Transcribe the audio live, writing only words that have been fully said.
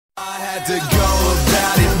had to go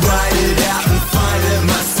about it, write it out and find it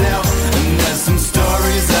myself. And there's some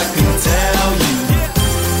stories I can tell you.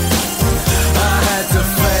 I had to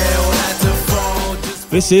fail, had to fall.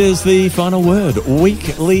 This is the Final Word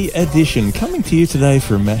weekly edition, coming to you today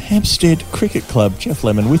from Hampstead Cricket Club. Jeff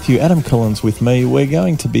Lemon with you, Adam Collins with me. We're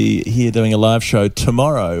going to be here doing a live show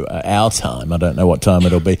tomorrow, our time. I don't know what time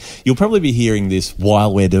it'll be. You'll probably be hearing this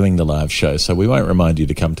while we're doing the live show, so we won't remind you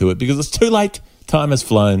to come to it because it's too late. Time has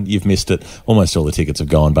flown. You've missed it. Almost all the tickets have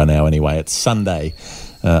gone by now anyway. It's Sunday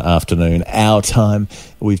afternoon, our time.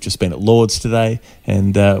 We've just been at Lord's today,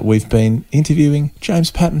 and we've been interviewing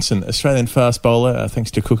James Pattinson, Australian fast bowler,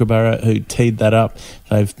 thanks to Kookaburra, who teed that up.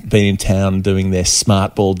 They've been in town doing their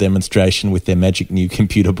smart ball demonstration with their magic new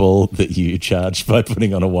computer ball that you charge by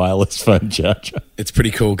putting on a wireless phone charger. It's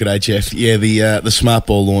pretty cool. G'day, Jeff. Yeah, the smart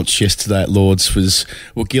ball launch yesterday at Lord's was,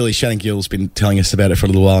 well, Shannon Gill's been telling us about it for a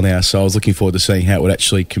little while now, so I was looking forward to seeing how it would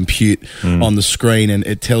actually compute on the screen, and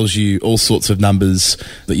it tells you all sorts of numbers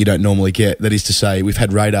that you don't normally get. That is to say, we've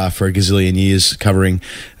had radar for a gazillion years covering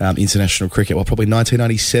international cricket. Well, probably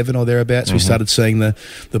 1997 or thereabouts. We started seeing the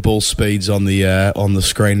ball speeds on the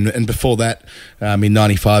screen, and before that, in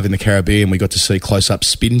 '95 in the Caribbean, we got to see close-up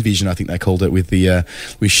spin vision. I think they called it with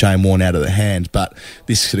Shane Warne out of the hand. But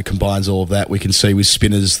this sort of combines all of that. We can see with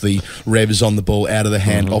spinners the revs on the ball out of the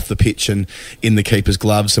hand, off the pitch, and in the keeper's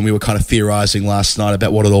gloves. And we were kind of theorising last night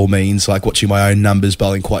about what it all means, like watching my own numbers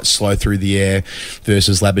bowling quite slow through the air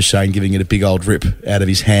versus Labuschagne giving it a big old rip out of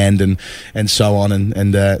his hand, and so on,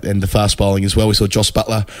 and the fast bowling as well. We saw Joss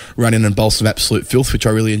Buttler run in and bowl some absolute filth, which I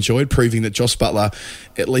really enjoyed, proving that Joss Butler,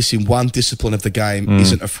 at least in one discipline of the game,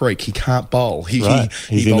 isn't a freak. He can't bowl. He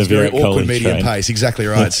bowls very awkward medium pace. Exactly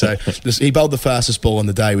right. So he bowled the fastest ball on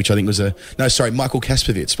the day, which I think was Michael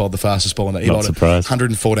Kaspavic bowled the fastest ball on the day. He bowled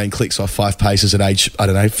 114 clicks off 5 paces at age,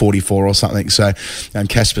 44 or something. So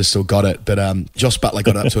Kasper still got it, but Joss Buttler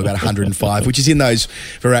got up to about 105, which is in those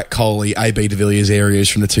Virat Kohli, AB de Villiers areas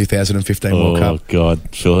from the 2015 World Cup. Oh God,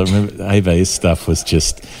 Phil, I remember AB's stuff was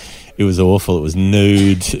just... It was awful. It was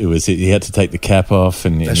nude. He had to take the cap off,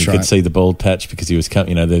 and you could see the bald patch because he was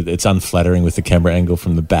coming. It's unflattering with the camera angle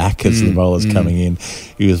from the back as the bowler's coming in.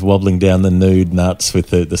 He was wobbling down the nude nuts with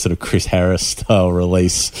the sort of Chris Harris style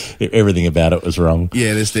release. Everything about it was wrong.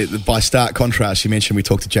 Yeah, there's by stark contrast, you mentioned we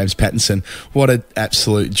talked to James Pattinson. What an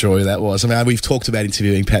absolute joy that was. I mean, we've talked about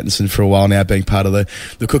interviewing Pattinson for a while now, being part of the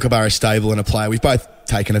Kookaburra stable and a player we've both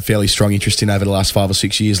taken a fairly strong interest in over the last 5 or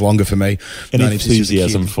 6 years, longer for me. An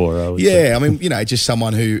enthusiasm for, I would say. I mean, just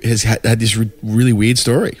someone who has had this really weird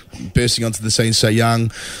story, bursting onto the scene so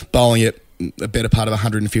young, bowling at a better part of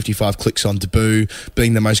 155 clicks on debut,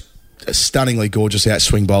 being the most stunningly gorgeous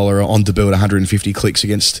outswing bowler on debut at 150 clicks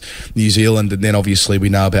against New Zealand, and then obviously we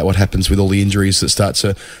know about what happens with all the injuries that start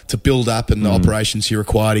to build up and the operations he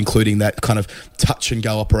required, including that kind of touch and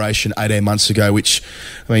go operation 18 months ago, which,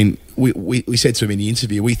 I mean, we said to him in the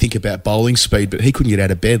interview, we think about bowling speed, but he couldn't get out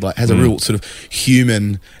of bed. Like, has a real sort of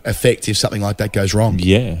human effect if something like that goes wrong.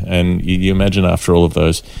 Yeah, and you imagine after all of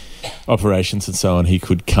those operations and so on, he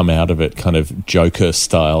could come out of it kind of Joker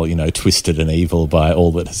style, twisted and evil by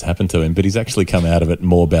all that has happened to him. But he's actually come out of it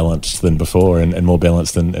more balanced than before, and more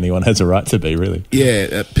balanced than anyone has a right to be, really.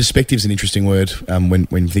 Yeah, perspective's an interesting word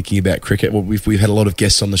when thinking about cricket. Well, we've had a lot of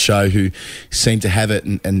guests on the show who seem to have it,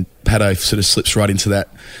 and Paddo sort of slips right into that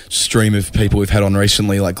stream of people we've had on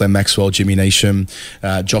recently, like Glenn Maxwell, Jimmy Neesham,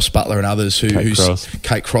 Joss Buttler and others.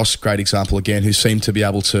 Kate Cross, great example again, who seem to be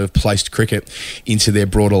able to have placed cricket into their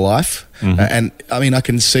broader life. And I mean, I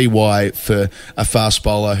can see why for a fast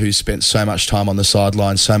bowler who's spent so much time on the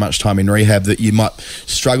sidelines, so much time in rehab, that you might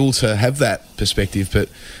struggle to have that perspective,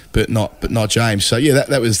 but not James. So yeah,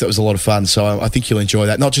 that was a lot of fun. So I think you'll enjoy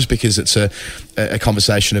that, not just because it's a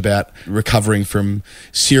conversation about recovering from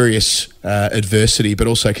serious adversity, but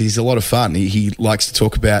also because he's a lot of fun. He likes to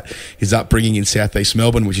talk about his upbringing in southeast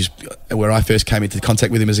Melbourne, which is where I first came into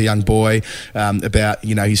contact with him as a young boy, about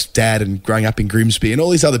his dad and growing up in Grimsby and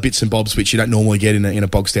all these other bits and bobs which you don't normally get in a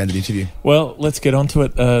bog standard interview. Well, let's get on to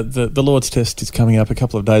it. The Lord's Test is coming up a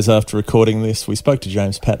couple of days after recording this. We spoke to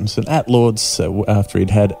James Pattinson at Lord's after he'd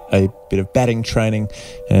had a bit of batting training,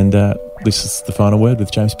 and this is the Final Word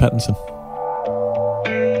with James Pattinson.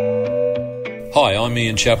 Hi, I'm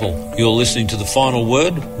Ian Chappell. You're listening to The Final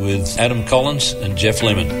Word with Adam Collins and Jeff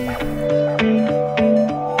Lemon.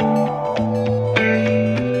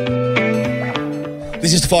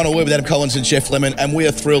 This is The Final Word with Adam Collins and Jeff Lemon, and we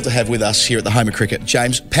are thrilled to have with us here at the home of cricket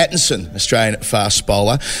James Pattinson, Australian fast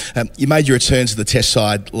bowler. You made your return to the Test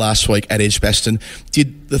side last week at Edgbaston.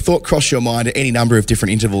 Did the thought cross your mind at any number of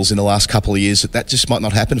different intervals in the last couple of years that just might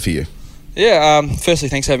not happen for you? Yeah, firstly,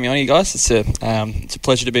 thanks for having me on, you guys. It's a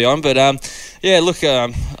pleasure to be on. But I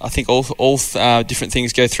think all different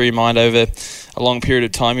things go through your mind over a long period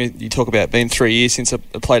of time. You talk about being 3 years since I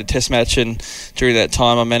played a Test match, and during that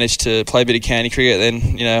time I managed to play a bit of county cricket.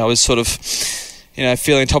 Then I was sort of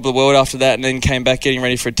feeling top of the world after that, and then came back getting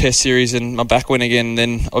ready for a Test series, and my back went again. And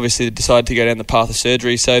then obviously decided to go down the path of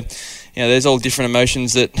surgery. So there's all different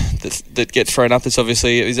emotions that get thrown up. It's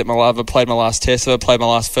obviously, is it have I played my last Test? Have I played my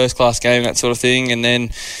last first class game? That sort of thing. And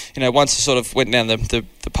then once I sort of went down the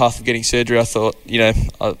path of getting surgery, I thought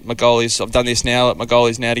my goal is, I've done this now. My goal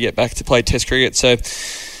is now to get back to play Test cricket. So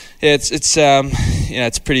yeah, it's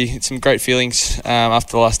some great feelings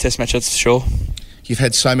after the last Test match, that's for sure. You've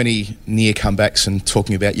had so many near comebacks and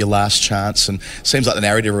talking about your last chance, and it seems like the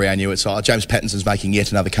narrative around you, it's James Pattinson's making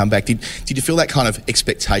yet another comeback. Did you feel that kind of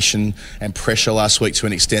expectation and pressure last week to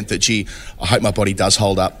an extent that, I hope my body does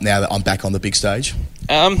hold up now that I'm back on the big stage?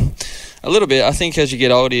 A little bit. I think as you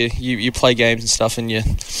get older, you play games and stuff, and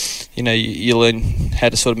you learn how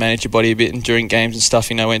to sort of manage your body a bit, and during games and stuff,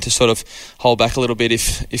 when to sort of hold back a little bit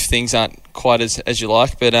if things aren't quite as you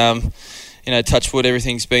like. But touch wood,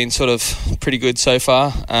 everything's been sort of pretty good so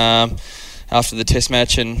far after the Test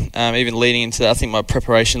match, and even leading into that, I think my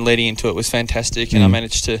preparation leading into it was fantastic, and I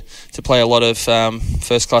managed to play a lot of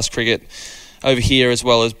first class cricket over here as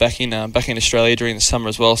well as back in Australia during the summer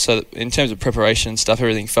as well. So in terms of preparation and stuff,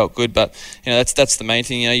 everything felt good. But that's the main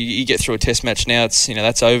thing. You get through a Test match now. It's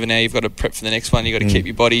that's over now. You've got to prep for the next one. You've got to keep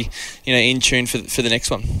your body in tune for the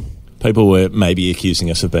next one. People were maybe accusing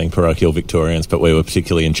us of being parochial Victorians, but we were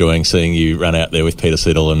particularly enjoying seeing you run out there with Peter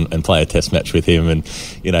Siddle and play a Test match with him. And,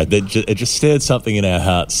 it just stirred something in our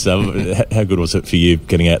hearts. How good was it for you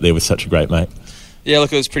getting out there with such a great mate? Yeah,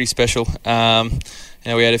 look, it was pretty special.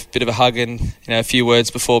 We had a bit of a hug and, a few words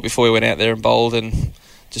before we went out there and bowled, and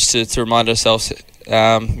just to remind ourselves,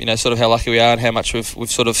 sort of how lucky we are and how much we've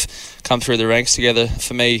sort of come through the ranks together.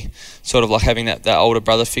 For me, sort of like having that older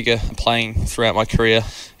brother figure playing throughout my career.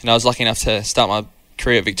 I was lucky enough to start my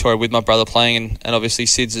career at Victoria with my brother playing, and obviously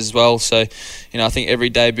Sid's as well. So, I think every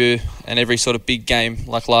debut and every sort of big game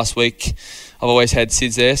like last week, I've always had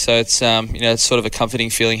Sid's there. So it's it's sort of a comforting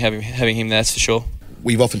feeling having him there, that's for sure.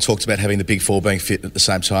 We've often talked about having the big four being fit at the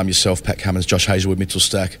same time, yourself, Pat Cummins, Josh Hazlewood, Mitchell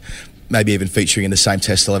Starc, maybe even featuring in the same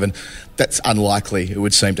Test 11. That's unlikely, it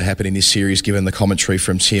would seem, to happen in this series, given the commentary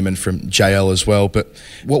from Tim and from JL as well. But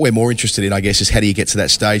what we're more interested in, I guess, is how do you get to that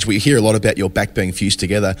stage? We hear a lot about your back being fused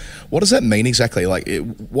together. What does that mean exactly?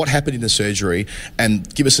 What happened in the surgery?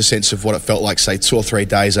 And give us a sense of what it felt like, say, 2 or 3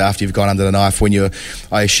 days after you've gone under the knife, when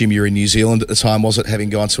I assume you were in New Zealand at the time, was it, having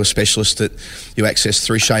gone to a specialist that you accessed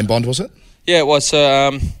through Shane Bond, was it? Yeah, it was. So,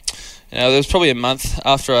 there was probably a month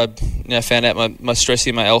after I found out my stress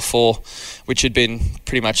in my L4, which had been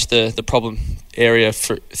pretty much the problem area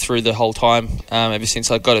through the whole time, ever since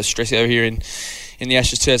I got a stress over here in the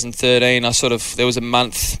Ashes 2013. There was a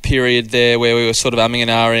month period there where we were sort of umming and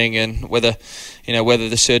ahhing, and whether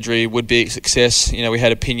the surgery would be a success. We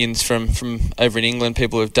had opinions from over in England,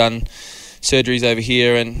 people who have done surgeries over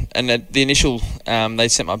here, and the initial they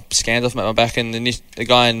sent my scans off at my back, and the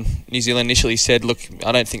guy in New Zealand initially said, "Look,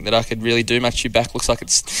 I don't think that I could really do much. Your back looks like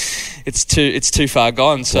it's too far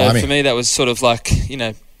gone." So for me, that was sort of like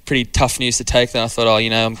pretty tough news to take. Then I thought,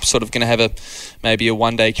 I'm sort of going to have maybe a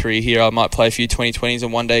one-day career here. I might play a few 2020s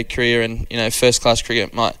and one-day career, and first class cricket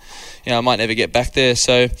I might never get back there.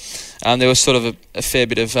 So there was sort of a fair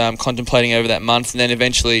bit of contemplating over that month, and then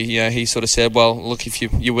eventually, he sort of said, "Well, look, if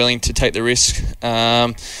you're willing to take the risk,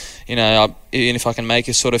 even if I can make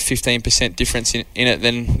a sort of 15% difference in it,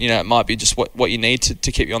 then it might be just what you need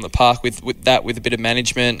to keep you on the park with a bit of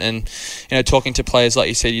management." And talking to players, like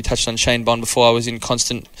you said, you touched on Shane Bond before. I was in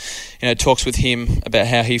constant talks with him about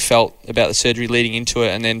how he felt about the surgery leading into it,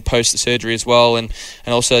 and then post the surgery as well, and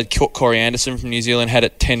also Corey Anderson from New Zealand had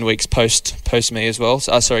it 10 weeks post me as well.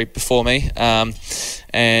 Before me.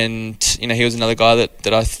 And he was another guy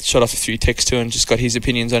that I shot off a few texts to and just got his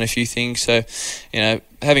opinions on a few things. So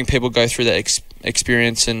having people go through that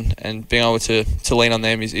experience and being able to lean on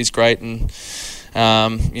them is great, and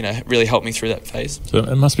really helped me through that phase. So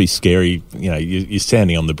it must be scary, you're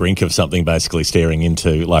standing on the brink of something, basically staring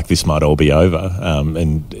into like this might all be over,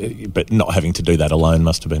 but not having to do that alone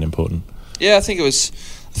must have been important. Yeah, I think it was.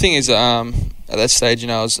 The thing is, at that stage,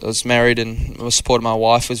 I was married, and the support of my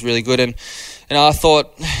wife was really good, and I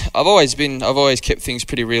thought I've always kept things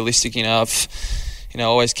pretty realistic. I've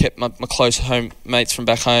always kept my close home mates from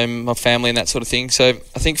back home, my family, and that sort of thing. So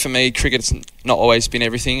I think for me, cricket's not always been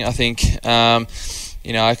everything. I think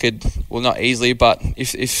I could, well, not easily, but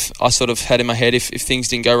if I sort of had in my head, if things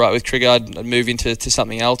didn't go right with cricket, I'd move into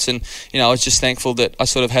something else. And, I was just thankful that I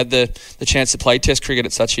sort of had the chance to play Test cricket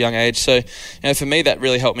at such a young age. So, for me, that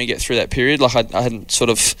really helped me get through that period. Like I hadn't sort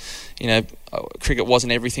of, cricket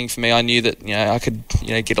wasn't everything for me. I knew that, I could,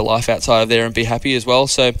 get a life outside of there and be happy as well.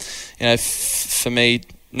 So, for me,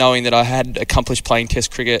 knowing that I had accomplished playing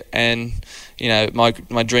Test cricket and,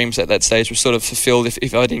 my dreams at that stage were sort of fulfilled.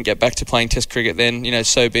 If I didn't get back to playing Test cricket, then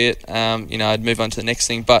so be it. I'd move on to the next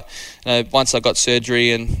thing. But once I got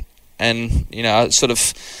surgery and I sort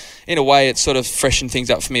of, in a way, it sort of freshened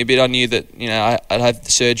things up for me a bit. I knew that I'd have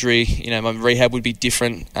the surgery. My rehab would be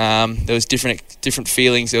different. There was different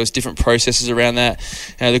feelings. There was different processes around that.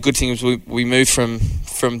 The good thing was we moved from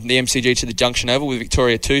the MCG to the Junction Oval with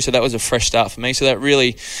Victoria too. So that was a fresh start for me. So that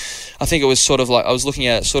really, I think it was sort of like I was looking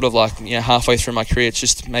at it sort of like halfway through my career. It's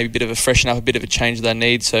just maybe a bit of a freshen up, a bit of a change that I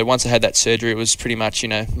need. So once I had that surgery, it was pretty much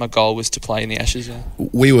my goal was to play in the Ashes. Yeah.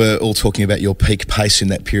 We were all talking about your peak pace in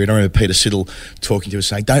that period. I remember Peter Siddle talking to us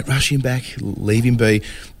saying, "Don't rush him back, leave him be."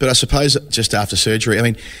 But I suppose just after surgery, I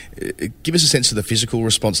mean, give us a sense of the physical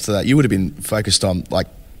response to that. You would have been focused on like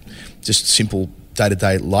just simple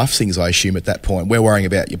day-to-day life things, I assume, at that point. We're worrying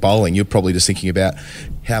about your bowling. You're probably just thinking about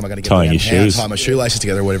how am I going to get tie my shoelaces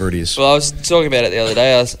together or whatever it is. Well, I was talking about it the other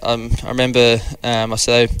day. I remember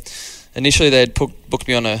initially they had booked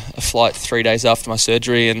me on a flight 3 days after my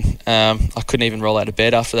surgery, and I couldn't even roll out of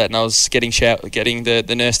bed after that, and I was getting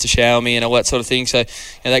the nurse to shower me and all that sort of thing. So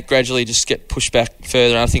that gradually just get pushed back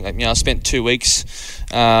further. And I think I spent 2 weeks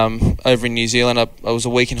over in New Zealand. I was a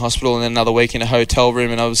week in hospital and then another week in a hotel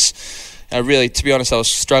room, and I was really, to be honest, I was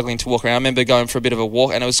struggling to walk around. I remember going for a bit of a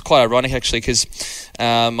walk, and it was quite ironic actually because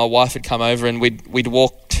my wife had come over and we'd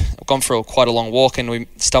gone for quite a long walk, and we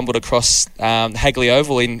stumbled across Hagley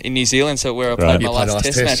Oval in New Zealand, so where I played my last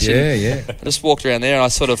test match. Yeah. I just walked around there, and I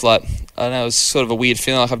sort of like, I don't know, it was sort of a weird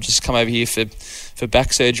feeling, like I've just come over here for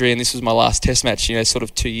back surgery, and this was my last test match, sort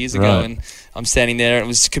of 2 years ago, and I'm standing there, and it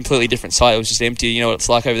was a completely different site. It was just empty. You know what it's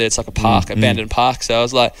like over there? It's like a park, abandoned park. So I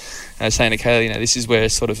was like, saying to Kaylee, this is where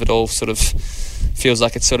sort of it all sort of feels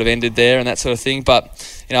like it's sort of ended there and that sort of thing.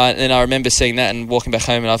 But and I remember seeing that and walking back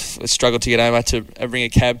home, and I've struggled to get home. I had to ring a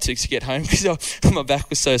cab to get home because my back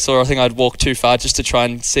was so sore. I think I'd walked too far just to try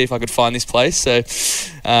and see if I could find this place. So.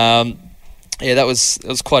 That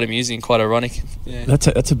was quite amusing, quite ironic. Yeah.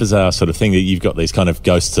 That's a bizarre sort of thing that you've got these kind of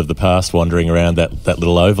ghosts of the past wandering around that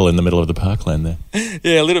little oval in the middle of the parkland there.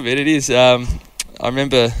 Yeah, a little bit. It is. I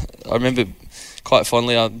remember quite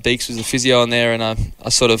fondly. Beeks was a physio on there, and I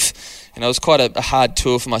sort of. It was quite a hard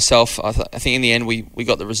tour for myself. I think in the end we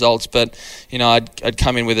got the results, but I'd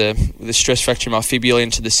come in with a stress fracture in my fibula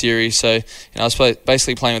into the series, so I was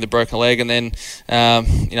basically playing with a broken leg, and then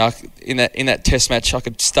in that test match I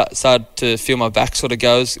could start to feel my back sort of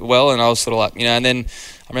go as well, and I was sort of like and then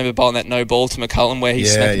I remember bowling that no ball to McCullum where he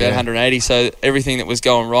snapped about 180, so everything that was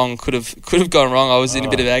going wrong could have gone wrong. I was in a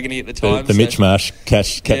bit of agony at the time. The Mitch Marsh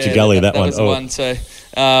catch a gully, that one. Was the one. So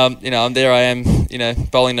I'm there. I am,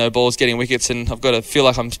 bowling no balls, getting wickets, and I've got to feel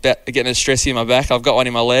like I'm getting a stressy in my back. I've got one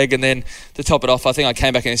in my leg, and then to top it off, I think I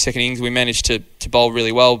came back in the second innings. We managed to bowl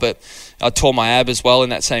really well, but I tore my ab as well in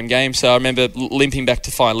that same game. So I remember limping back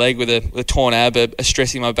to fine leg with a torn ab, a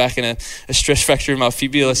stress in my back, and a stress fracture in my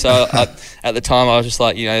fibula. So at the time, I was just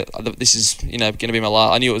like, this is going to be my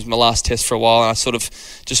last. I knew it was my last test for a while, and I sort of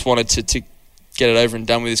just wanted to get it over and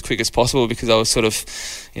done with as quick as possible because I was sort of,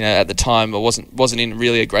 at the time I wasn't in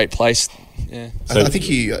really a great place. Yeah. So I think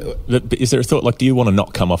is there a thought like, do you want to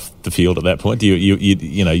not come off the field at that point? Do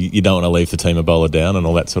you don't want to leave the team a bowler down and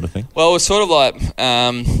all that sort of thing? Well, it was sort of like,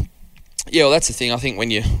 that's the thing. I think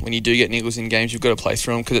when you do get niggles in games, you've got to play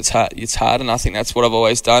through them because it's hard, and I think that's what I've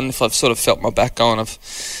always done. If I've sort of felt my back going,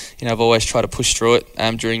 I've always tried to push through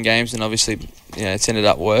it during games, and obviously, it's ended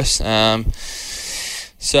up worse.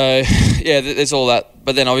 So there's all that,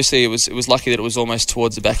 but then obviously it was lucky that it was almost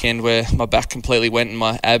towards the back end where my back completely went and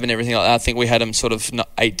my ab and everything like that. I think we had him sort of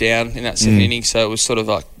 8 down in that second inning, so it was sort of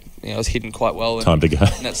like I was hidden quite well. Time to go.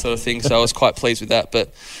 And that sort of thing. So I was quite pleased with that.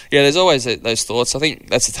 But there's always those thoughts. I think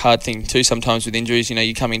that's a hard thing too. Sometimes with injuries,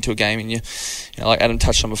 you come into a game and you like Adam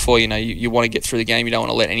touched on before. You want to get through the game. You don't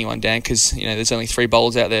want to let anyone down because there's only 3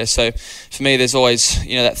 bowlers out there. So for me, there's always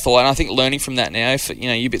that thought. And I think learning from that now, if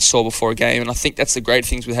you're a bit sore before a game, and I think that's the great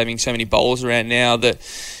things with having so many bowlers around now that.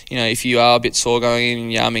 If you are a bit sore going in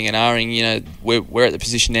and you're umming and ahhing, we're at the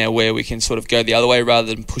position now where we can sort of go the other way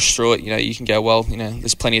rather than push through it. You can go, well,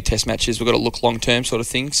 there's plenty of test matches. We've got to look long-term sort of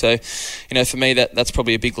thing. So, for me, that's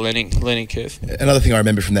probably a big learning curve. Another thing I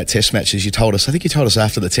remember from that test match is you told us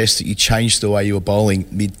after the test that you changed the way you were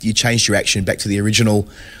bowling. You changed your action back to the original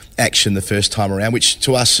action the first time around, which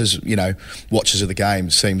to us as, watchers of the game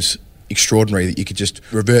seems extraordinary that you could just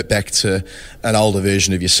revert back to an older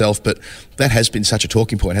version of yourself. But that has been such a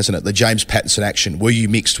talking point, hasn't it? The James Pattinson action. Were you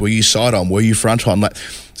mixed? Were you side on? Were you front on? Like,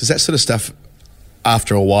 does that sort of stuff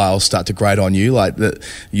after a while start to grate on you? Like that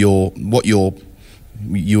what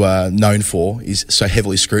you are known for is so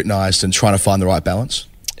heavily scrutinised and trying to find the right balance?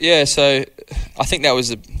 Yeah, so I think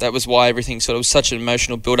that was why everything sort of was such an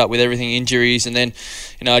emotional build-up with everything, injuries, and then,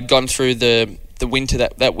 I'd gone through the winter,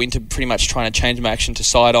 that winter pretty much trying to change my action to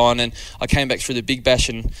side on, and I came back through the Big Bash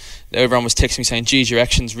and everyone was texting me saying, geez, your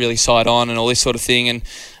action's really side on and all this sort of thing, and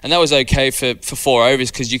that was okay for 4 overs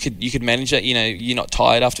because you could manage that. You're not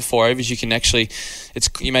tired after 4 overs. You can actually,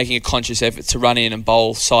 you're making a conscious effort to run in and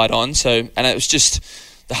bowl side on. So, and it was just,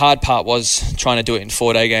 the hard part was trying to do it in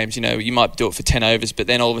 4-day games. You might do it for 10 overs, but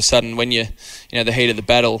then all of a sudden when the heat of the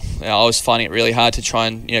battle, I was finding it really hard to try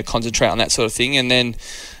and, concentrate on that sort of thing. And then,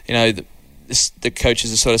 the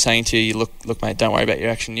coaches are sort of saying to you, look, mate, don't worry about your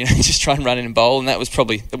action. Just try and run in and bowl. And that was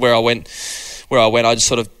probably where I went. I just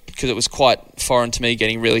sort of, because it was quite foreign to me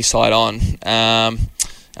getting really side on.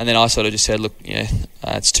 And then I sort of just said, look,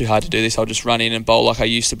 it's too hard to do this. I'll just run in and bowl like I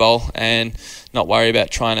used to bowl and not worry about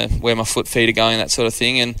trying to where my feet are going, that sort of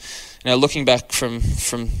thing. And, looking back from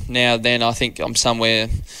now then, I think I'm somewhere,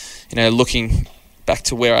 looking back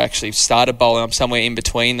to where I actually started bowling, I'm somewhere in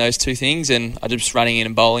between those two things, and I'm just running in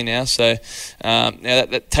and bowling now. So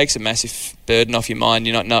that takes a massive burden off your mind.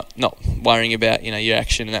 You're not worrying about your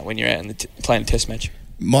action and that when you're out and playing a test match.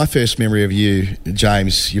 My first memory of you,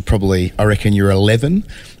 James, I reckon you're 11,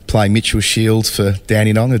 playing Mitchell Shield for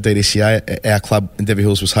Dandenong, the DDCA. Our club, Endeavour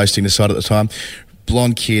Hills, was hosting the side at the time.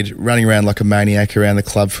 Blonde kid, running around like a maniac around the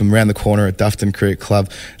club, from around the corner at Dufton Cricket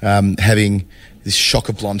Club, having this shock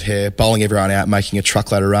of blonde hair, bowling everyone out, making a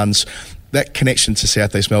truckload of runs. That connection to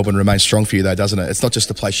South East Melbourne remains strong for you though, doesn't it? It's not just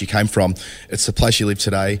the place you came from, it's the place you live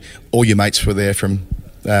today. All your mates were there from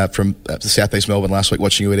the South East Melbourne last week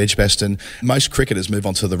watching you at Edgbaston. Most cricketers move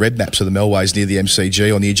on to the red maps of the Melways near the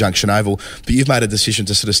MCG or near Junction Oval, but you've made a decision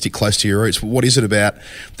to sort of stick close to your roots. What is it about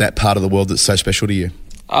that part of the world that's so special to you?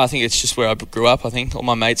 I think it's just where I grew up. I think all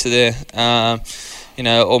my mates are there.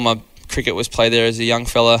 All my cricket was played there as a young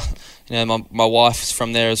fella. My wife's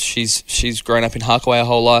from there. She's grown up in Harkaway her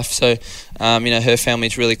whole life. So, her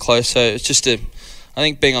family's really close. So it's just I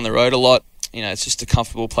think being on the road a lot, it's just a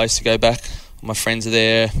comfortable place to go back. My friends are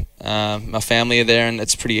there, my family are there, and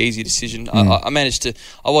it's a pretty easy decision. I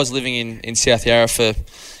was living in South Yarra for,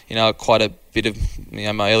 quite a bit of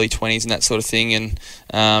my early 20s and that sort of thing, and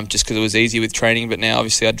just because it was easy with training. But now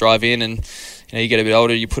obviously I drive in and you get a bit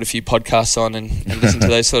older, you put a few podcasts on and listen to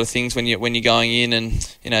those sort of things when you're going in,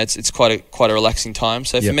 and it's quite a relaxing time.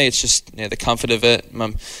 So for me, it's just the comfort of it.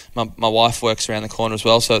 My wife works around the corner as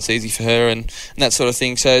well, so it's easy for her and that sort of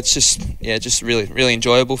thing. So it's just really, really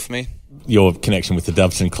enjoyable for me. Your connection with the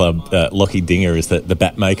Doveton club, Lockie Dinger, is the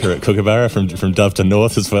bat maker at Kookaburra from Doveton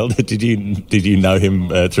North as well. Did you know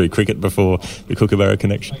him through cricket before the Kookaburra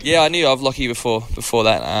connection? Yeah, I knew of Lockie before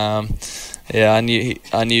that. I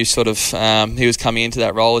knew sort of he was coming into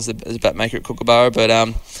that role as a bat maker at Kookaburra,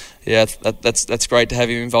 but that's great to have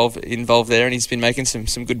him involved there, and he's been making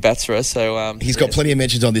some good bats for us. So he's got plenty of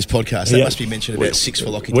mentions on this podcast. That must be mentioned about 6 for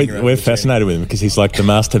Lockie Dinger. We're fascinated with him because he's like the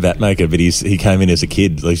master bat maker, but he came in as a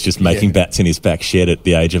kid. He's just making bats in his back shed at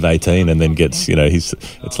the age of 18, and then gets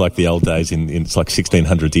it's like the old days in it's like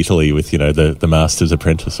 1600s Italy with the master's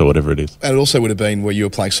apprentice or whatever it is. And it also would have been where you were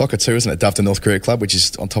playing soccer too, isn't it? Doveton North Cricket Club, which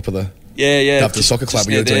is on top of the Doveton Soccer Club.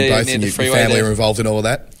 Where you were doing both, and your family were involved in all of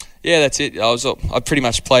that. Yeah, that's it. I pretty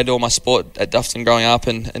much played all my sport at Dufton growing up,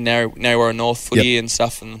 and now we're North footy and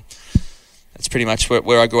stuff, and that's pretty much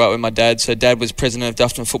where I grew up with my dad. So Dad was president of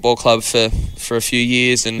Dufton Football Club for a few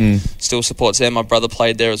years and still supports them. My brother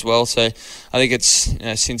played there as well. So I think it's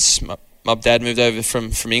since my dad moved over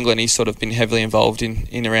from England, he's sort of been heavily involved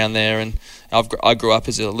in around there, and I grew up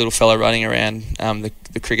as a little fella running around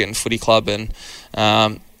the cricket and footy club, and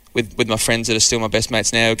with my friends that are still my best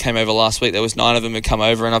mates now, who came over last week. There was 9 of them who come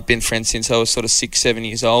over, and I've been friends since I was sort of 6-7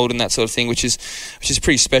 years old and that sort of thing, which is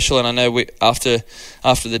pretty special. And I know after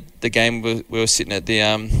the game we were sitting at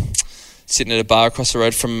a bar across the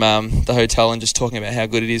road from the hotel and just talking about how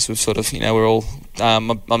good it is. We've sort of we're all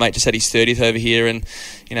my mate just had his 30th over here, and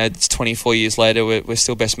it's 24 years later. We're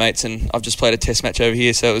still best mates, and I've just played a Test match over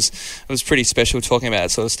here, so it was pretty special talking about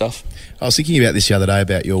that sort of stuff. I was thinking about this the other day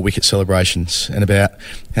about your wicket celebrations and about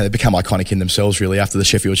how they've become iconic in themselves. Really, after the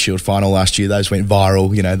Sheffield Shield final last year, those went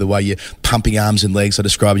viral. The way you're pumping arms and legs. I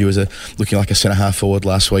described you as looking like a centre half forward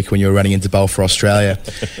last week when you were running into bowl for Australia.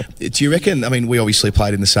 Do you reckon? I mean, we obviously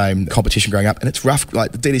played in the same competition growing up, and it's rough.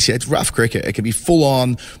 Like the DDCA, it's rough cricket. It can be full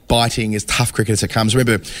on biting, as tough cricket as it comes. I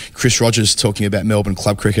remember Chris Rogers talking about Melbourne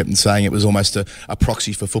club cricket and saying it was almost a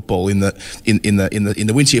proxy for football. In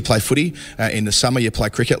the winter you play footy, in the summer you play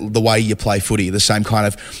cricket. The way you play footy, the same kind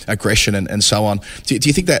of aggression and so on. Do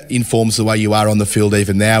you think that informs the way you are on the field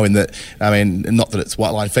even now? In that, I mean, not that it's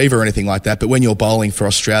white line fever or anything like that, but when you're bowling for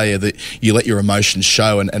Australia, that you let your emotions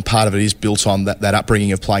show, and part of it is built on that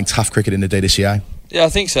upbringing of playing tough cricket in the DDCA. Yeah, I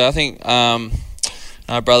think so. I think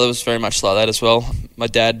my brother was very much like that as well. My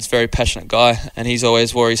dad's a very passionate guy, and he's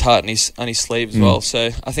always wore his heart on his sleeve as well. So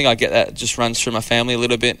I think I get that. It just runs through my family a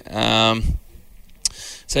little bit.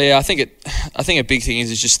 So yeah, I think a big thing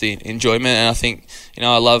is just the enjoyment, and I think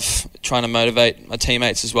I love trying to motivate my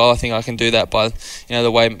teammates as well. I think I can do that by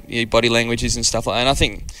the way your body language is and stuff like that. And I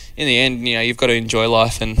think in the end, you've got to enjoy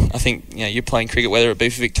life, and I think you're playing cricket, whether it be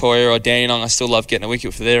for Victoria or Dandenong. I still love getting a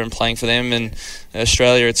wicket for there and playing for them, and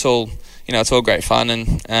Australia. It's all it's all great fun,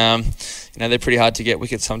 and they're pretty hard to get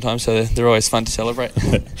wickets sometimes, so they're always fun to celebrate.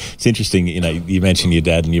 It's interesting, you mentioned your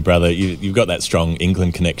dad and your brother. You've got that strong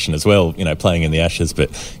England connection as well, playing in the Ashes, but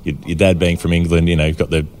your dad being from England, you've got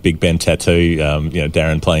the Big Ben tattoo,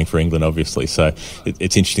 Darren playing for England, obviously. So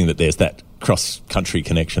it's interesting that there's that cross-country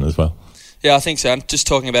connection as well. Yeah, I think so. I'm just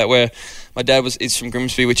talking about where my dad is from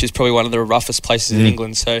Grimsby, which is probably one of the roughest places in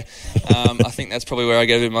England. So I think that's probably where I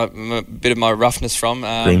get a bit of my roughness from.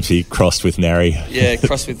 Grimsby crossed with Narry. Yeah,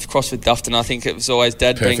 crossed with Dufton. I think it was always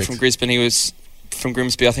Dad being from Brisbane. He was from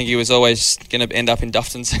Grimsby. I think he was always going to end up in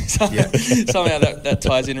Dufton. So somehow that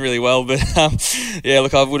ties in really well. But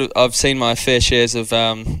look, I've seen my fair shares of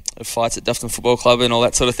fights at Dufton Football Club and all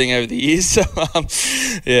that sort of thing over the years. So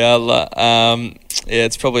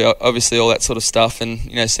it's probably obviously all that sort of stuff, and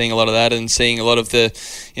seeing a lot of that, and seeing a lot of the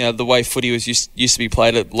the way footy was used to be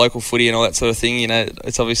played at local footy and all that sort of thing.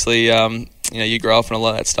 It's obviously you grow up on a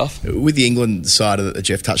lot of that stuff. With the England side that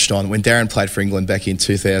Jeff touched on, when Darren played for England back in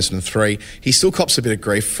 2003, he still cops a bit of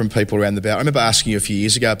grief from people around the bout. I remember asking you a few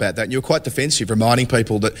years ago about that, and you were quite defensive, reminding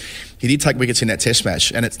people that he did take wickets in that Test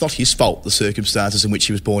match, and it's not his fault, the circumstances in which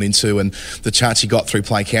he was born into and the chance he got through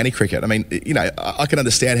playing county cricket. I mean, I can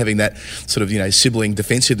understand having that sort of, sibling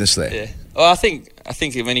defensiveness there. Yeah. Well, I think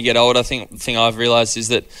when you get older, I think the thing I've realised is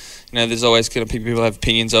that there's always going to be people who have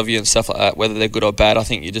opinions of you and stuff like that, whether they're good or bad. I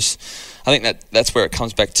think that's where it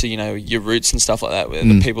comes back to your roots and stuff like that. Where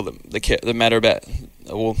the people that matter about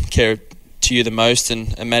or care to you the most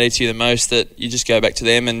and matter to you the most, that you just go back to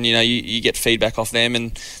them, and you get feedback off them.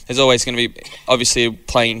 And there's always going to be, obviously,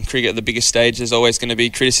 playing cricket at the biggest stage, there's always going to be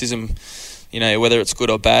criticism, whether it's good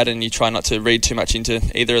or bad, and you try not to read too much into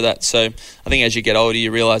either of that. So I think as you get older,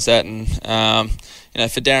 you realise that, and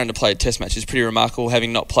for Darren to play a Test match is pretty remarkable,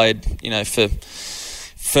 having not played for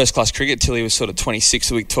first class cricket till he was sort of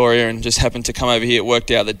 26 at Victoria, and just happened to come over here. It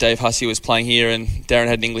worked out that Dave Hussey was playing here, and Darren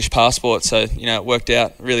had an English passport, so it worked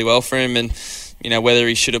out really well for him. And whether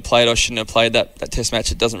he should have played or shouldn't have played that Test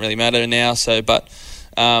match, it doesn't really matter now. So, but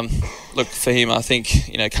look, for him, I think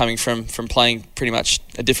coming from playing pretty much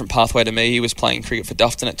a different pathway to me, he was playing cricket for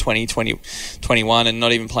Dufton at 21 and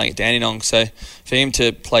not even playing at Dandenong. So for him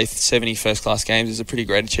to play 70 first class games is a pretty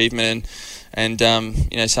great achievement, and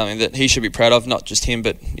something that he should be proud of. Not just him,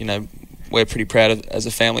 but we're pretty proud of, as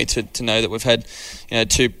a family, to know that we've had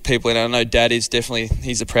two people. And I know Dad is definitely,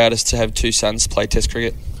 he's the proudest to have two sons play Test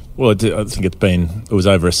cricket. Well, I think it was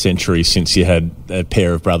over a century since you had a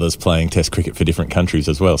pair of brothers playing Test cricket for different countries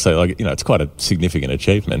as well. So, it's quite a significant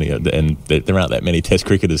achievement, and there aren't that many Test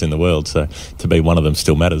cricketers in the world. So, to be one of them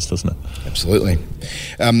still matters, doesn't it? Absolutely.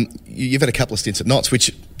 You've had a couple of stints at Notts,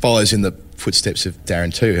 which follows in the footsteps of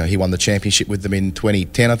Darren too. He won the championship with them in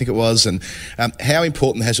 2010, I think it was. And how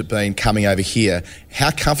important has it been coming over here?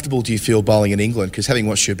 How comfortable do you feel bowling in England? Because having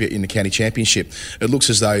watched you a bit in the county championship, it looks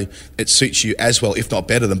as though it suits you as well, if not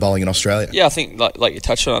better, than bowling in Australia. Yeah, I think, like you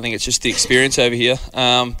touched on, I think it's just the experience over here.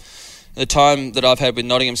 The time that I've had with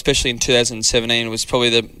Nottingham, especially in 2017, was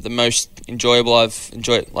probably the most enjoyable I've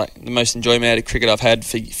enjoyed, the most enjoyment out of cricket I've had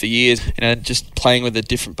for years. Just playing with a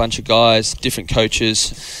different bunch of guys, different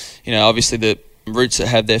coaches. Obviously the roots I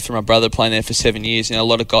had there for my brother, playing there for 7 years. A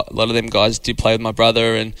lot of them guys did play with my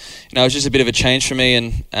brother, and it was just a bit of a change for me.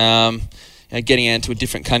 And getting out into a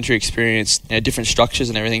different country experience, different structures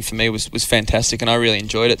and everything for me was fantastic, and I really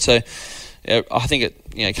enjoyed it. So. I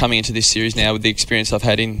think coming into this series now with the experience I've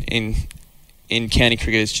had in county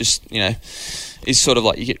cricket, it's just is sort of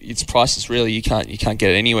like it's priceless. Really, you can't get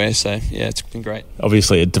it anywhere. So yeah, it's been great.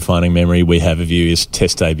 Obviously, a defining memory we have of you is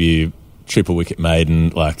Test debut, triple wicket maiden,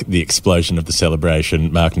 like the explosion of the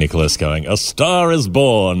celebration. Mark Nicholas going, "A star is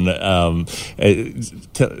born." Tell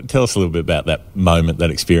us a little bit about that moment, that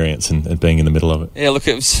experience, and being in the middle of it. Yeah, look,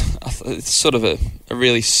 it's sort of a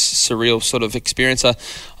really surreal sort of experience. I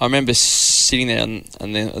remember sitting there and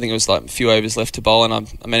then I think it was like a few overs left to bowl, and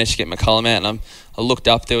I managed to get McCullum out, and I looked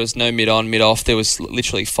up, there was no mid-on, mid-off, there was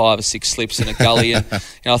literally 5 or 6 slips in a gully, and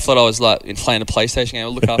I thought I was like playing a PlayStation game. I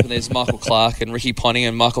look up and there's Michael Clarke and Ricky Ponting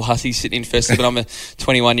and Michael Hussey sitting in first, but I'm a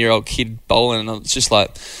 21-year-old kid bowling, and it's just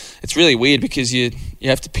like, it's really weird because you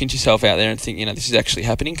have to pinch yourself out there and think, this is actually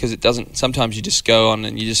happening, because it doesn't, sometimes you just go on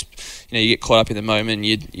and you just, you get caught up in the moment and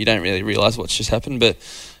you don't really realise what's just happened. But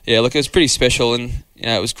yeah, look, it was pretty special, and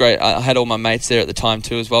it was great. I had all my mates there at the time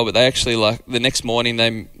too as well, but they actually, like, the next morning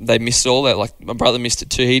they missed all that. Like, my brother missed it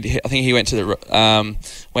too. I think he went to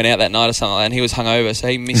went out that night or something like that, and he was hungover, so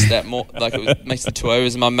he missed that more. Like, it missed the 2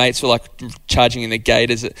 overs, and my mates were like charging in the gate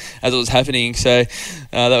as it was happening. So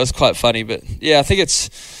that was quite funny. But yeah, I think it's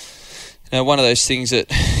one of those things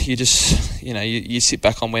that you just you sit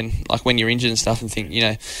back on when you're injured and stuff and think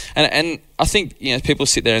and I think people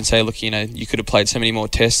sit there and say, look, you could have played so many more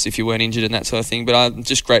tests if you weren't injured and that sort of thing, but I'm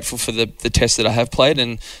just grateful for the tests that I have played,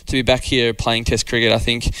 and to be back here playing test cricket. I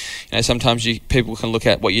think sometimes people can look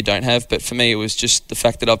at what you don't have, but for me it was just the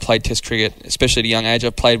fact that I've played test cricket, especially at a young age.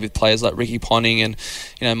 I've played with players like Ricky Ponting and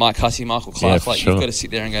Mike Hussey, Michael Clarke. Sure. You've got to sit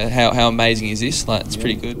there and go, how amazing is this? Like, it's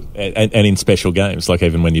pretty good. And in special games, like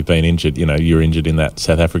even when you've been injured, you were injured in that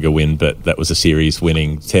South Africa win, but that was a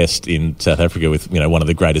series-winning test in South Africa with one of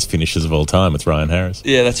the greatest finishers of all time, with Ryan Harris.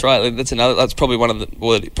 Yeah, that's right. That's probably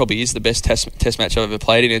it probably is the best test match I've ever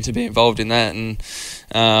played in, and to be involved in that, and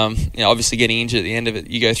obviously getting injured at the end of it,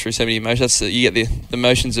 you go through so many emotions. You get the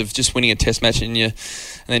emotions of just winning a test match, and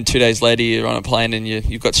then 2 days later you're on a plane and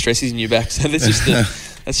you've got stresses in your back. So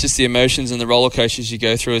that's just the emotions and the roller coasters you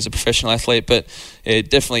go through as a professional athlete. But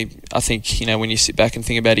definitely, I think when you sit back and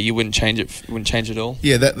think about it, you wouldn't change it. Wouldn't change it all.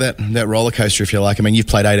 Yeah, that roller coaster, if you like. I mean, you've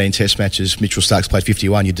played 18 Test matches. Mitchell Stark's played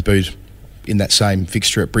 51. You debuted in that same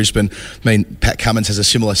fixture at Brisbane. I mean, Pat Cummins has a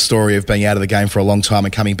similar story of being out of the game for a long time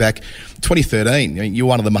and coming back. 2013, you're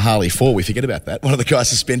one of the Mahali Four. We forget about that. One of the guys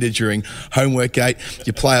suspended during homework gate.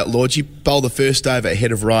 You play at Lords. You bowl the first over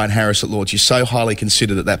ahead of Ryan Harris at Lords. You're so highly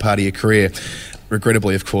considered at that part of your career.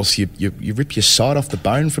 Regrettably, of course, you rip your side off the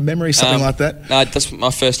bone from memory, something like that? No, that's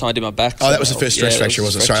my first time I did my back. Oh, that was the first stress fracture,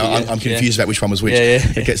 was it? Sorry, I'm confused about which one was which. Yeah.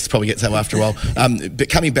 It probably gets that after a while. But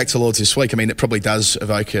coming back to Lords this week, I mean, it probably does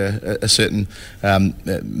evoke a certain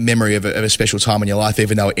memory of a special time in your life,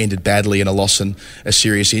 even though it ended badly in a loss and a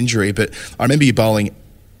serious injury. But I remember you bowling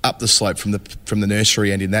up the slope from the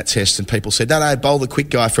nursery end in that test, and people said, no, bowl the quick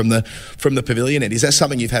guy from the pavilion end. Is that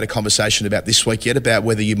something you've had a conversation about this week yet, about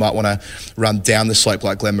whether you might want to run down the slope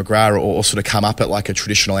like Glenn McGrath or sort of come up it like a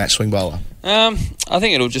traditional outswing bowler? I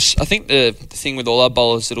think the thing with all our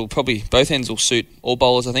bowlers, both ends will suit all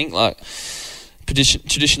bowlers. I think, like,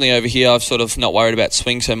 traditionally over here, I've sort of not worried about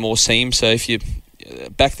swing, so more seam. So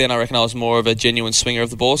back then, I reckon I was more of a genuine swinger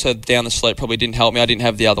of the ball, so down the slope probably didn't help me. I didn't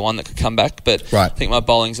have the other one that could come back, but right. I think my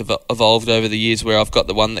bowling's evolved over the years where I've got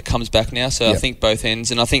the one that comes back now, so yep. I think both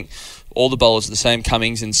ends, and I think all the bowlers are the same.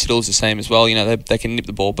 Cummings and Siddle's the same as well. They can nip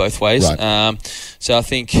the ball both ways. Right. So I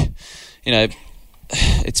think,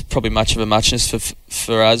 it's probably much of a muchness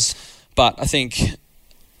for us, but I think,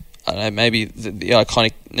 I don't know, maybe the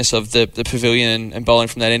iconicness of the pavilion and bowling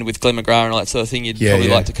from that end with Glenn McGrath and all that sort of thing, you'd probably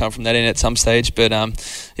like to come from that end at some stage. But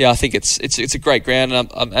I think it's a great ground,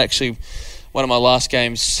 and I'm actually, one of my last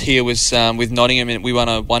games here was with Nottingham, and we won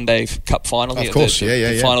a one-day cup final here. Of course,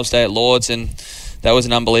 the finals day at Lords, and that was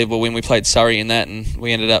an unbelievable win. We played Surrey in that, and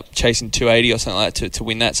we ended up chasing 280 or something like that to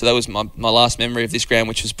win that. So that was my last memory of this ground,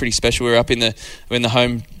 which was pretty special. We were up in the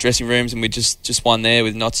home dressing rooms, and we just won there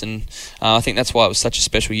with Notts, and I think that's why it was such a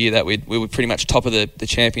special year, that we were pretty much top of the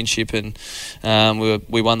championship, and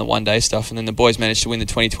we won the one-day stuff, and then the boys managed to win the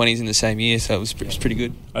 2020s in the same year, so it was pretty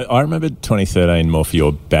good. I remember 2013 more for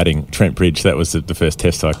your batting. Trent Bridge, that was the first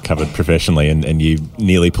test I covered professionally, and you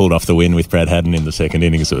nearly pulled off the win with Brad Haddon in the second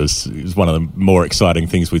innings. It was one of the more exciting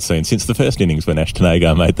things we've seen since the first innings when Ash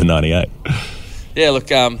Tanagar made the 98. Yeah,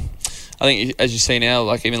 look, I I think, as you see now,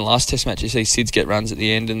 like even the last Test match, you see Sids get runs at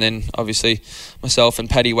the end, and then obviously myself and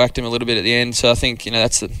Paddy whacked him a little bit at the end. So I think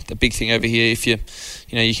that's the big thing over here. If you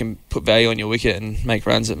can put value on your wicket and make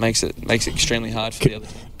runs, it makes it extremely hard for the other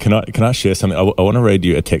team. Can I share something? I want to read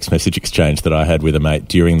you a text message exchange that I had with a mate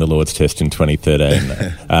during the Lord's Test in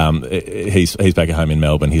 2013. He's back at home in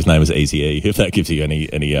Melbourne. His name is Easy E, if that gives you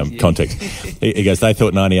any context. He goes, they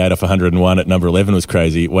thought 98 off 101 at number 11 was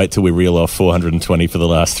crazy. Wait till we reel off 420 for the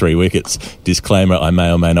last 3 wickets. Disclaimer, I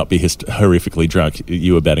may or may not be horrifically drunk.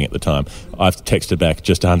 You were batting at the time. I've texted back,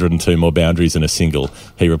 just 102 more boundaries and a single.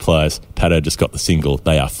 He replies, Pato just got the single.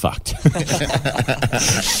 They are fucked.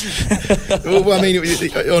 Well, I mean,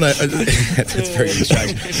 that's very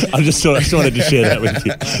strange. I just wanted to share that with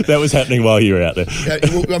you. That was happening while you were out there.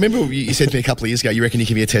 Well, I remember you said to me a couple of years ago, you reckon you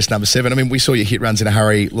can be a Test number 7. I mean, we saw you hit runs in a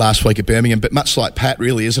hurry last week at Birmingham, but much like Pat,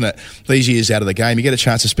 really, isn't it? These years out of the game, you get a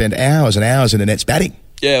chance to spend hours and hours in the nets batting.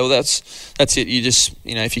 Yeah, well, that's it. You just,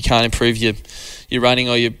 if you can't improve your running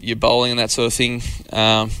or your bowling and that sort of thing,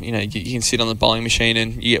 you can sit on the bowling machine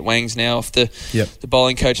and you get wangs now off the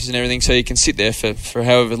bowling coaches and everything, so you can sit there for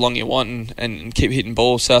however long you want and keep hitting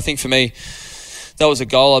balls. So I think for me, that was a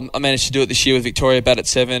goal. I managed to do it this year with Victoria, bat at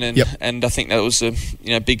 7, and I think that was a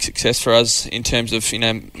big success for us in terms of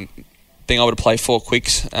being able to play 4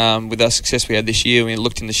 quicks with our success we had this year. We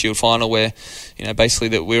looked in the Shield final where, basically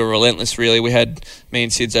that we were relentless, really. We had me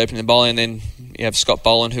and Sids opening the bowling, and then you have Scott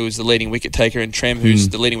Boland, who was the leading wicket taker, and Trem, who's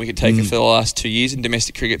the leading wicket taker for the last 2 years in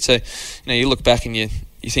domestic cricket. So, you look back and you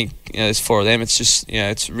think, there's 4 of them. It's just,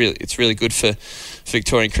 it's really good for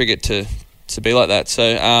Victorian cricket to be like that.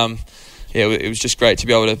 So, it was just great to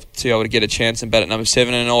be able to get a chance and bat at number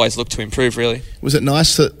 7 and always look to improve, really. Was it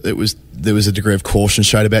nice that there was a degree of caution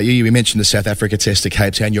showed about you? You mentioned the South Africa Test at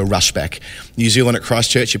Cape Town, your rush back. New Zealand at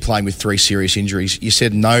Christchurch, you're playing with 3 serious injuries. You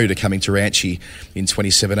said no to coming to Ranchi in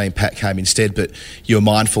 2017. Pat came instead, but you were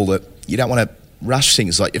mindful that you don't want to rush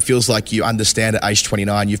things. Like, it feels like you understand at age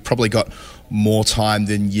 29, you've probably got more time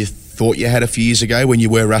than you thought you had a few years ago when you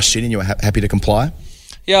were rushed in and you were happy to comply.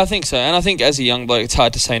 Yeah, I think so. And I think as a young bloke, it's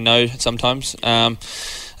hard to say no sometimes.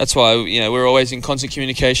 That's why, we're always in constant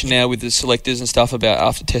communication now with the selectors and stuff about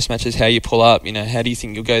after Test matches, how you pull up, how do you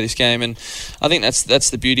think you'll go this game? And I think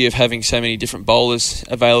that's the beauty of having so many different bowlers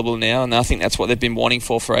available now. And I think that's what they've been wanting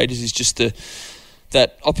for ages, is just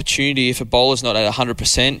that opportunity. If a bowler's not at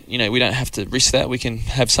 100%, we don't have to risk that. We can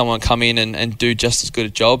have someone come in and do just as good a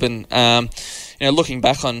job. And looking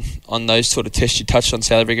back on those sort of tests you touched on,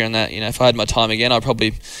 South Africa and that, if I had my time again, I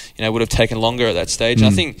probably would have taken longer at that stage. And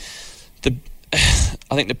I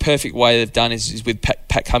think the perfect way they've done is with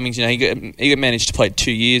Pat Cummins. He managed to play 2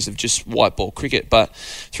 years of just white ball cricket, but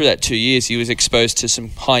through that 2 years he was exposed to some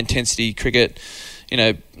high intensity cricket.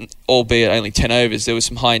 Albeit only 10 overs, there was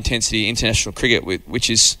some high intensity international cricket, which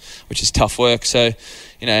is tough work. So,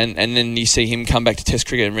 and then you see him come back to Test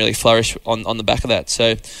cricket and really flourish on the back of that.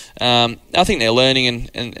 So, I think they're learning,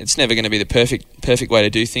 and it's never going to be the perfect way to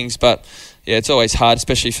do things, but yeah, it's always hard,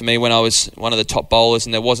 especially for me when I was one of the top bowlers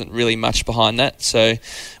and there wasn't really much behind that. So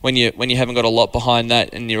when you haven't got a lot behind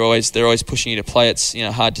that and they're always pushing you to play, it's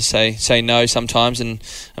hard to say no sometimes. And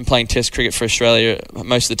playing Test cricket for Australia,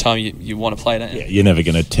 most of the time you want to play that. Yeah, you're never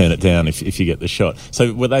going to turn it down if you get the shot.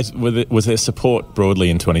 So was there support broadly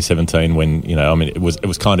in 2017 when it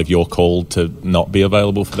was kind of your call to not be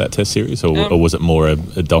available for that Test series, or was it more a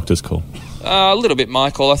doctor's call? A little bit my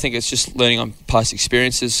call. I think it's just learning on past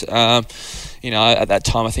experiences. At that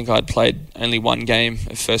time, I think I'd played only 1 game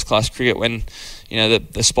of first-class cricket when,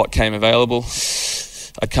 the spot came available.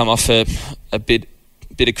 I'd come off a bit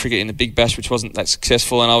of cricket in the Big Bash, which wasn't that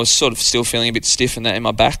successful, and I was sort of still feeling a bit stiff in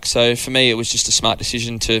my back. So for me, it was just a smart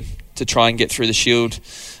decision to try and get through the Shield,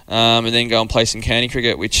 and then go and play some county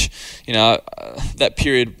cricket, which, that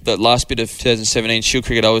period, that last bit of 2017 Shield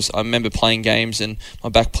cricket, I remember playing games and my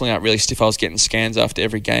back pulling out really stiff. I was getting scans after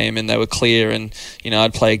every game and they were clear, and,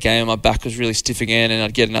 I'd play a game, my back was really stiff again, and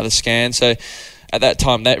I'd get another scan. So at that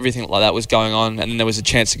time, everything like that was going on, and then there was a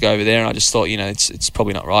chance to go over there, and I just thought, it's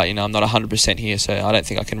probably not right. I'm not 100% here, so I don't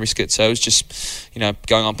think I can risk it. So it was just,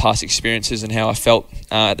 going on past experiences and how I felt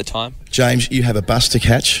at the time. James, you have a bus to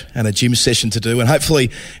catch and a gym session to do, and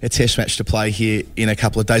hopefully a Test match to play here in a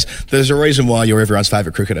couple of days. There's a reason why you're everyone's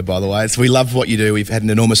favourite cricketer, by the way. We love what you do. We've had an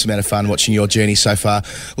enormous amount of fun watching your journey so far.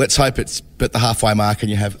 Let's hope it's at the halfway mark and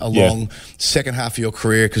you have a long second half of your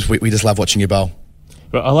career, because we just love watching you bowl.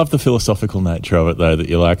 But I love the philosophical nature of it, though, that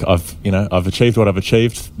you're like, I've achieved what I've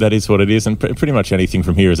achieved. That is what it is, and pretty much anything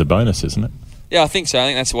from here is a bonus, isn't it? Yeah, I think so. I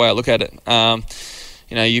think that's the way I look at it.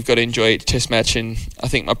 You've got to enjoy each Test match, and I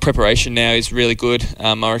think my preparation now is really good.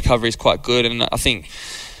 My recovery is quite good, and I think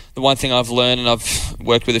the one thing I've learned, and I've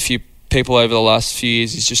worked with a few people over the last few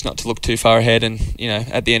years is just not to look too far ahead, and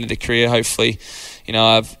at the end of the career, hopefully,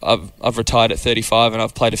 I've retired at 35 and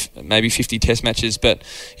I've played maybe 50 Test matches, but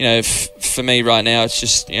for me right now, it's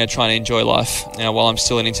just trying to enjoy life while I'm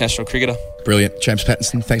still an international cricketer. Brilliant. James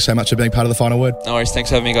Pattinson, thanks so much for being part of the Final Word. No worries. Thanks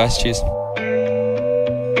for having me, guys. Cheers.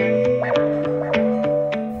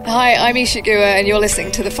 Hi, I'm Isha Gua, and you're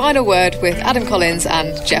listening to The Final Word with Adam Collins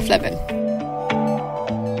and Geoff Lemon.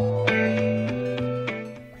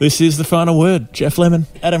 This is The Final Word. Geoff Lemon,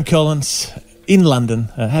 Adam Collins, in London,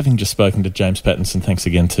 having just spoken to James Pattinson. Thanks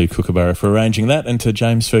again to Kookaburra for arranging that, and to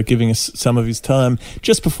James for giving us some of his time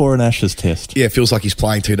just before an Ashes test. Yeah, it feels like he's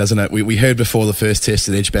playing too, doesn't it? We heard before the first test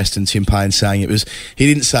at Edgbaston, Tim Payne saying he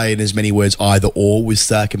didn't say in as many words either or with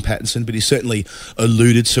Stark and Pattinson, but he certainly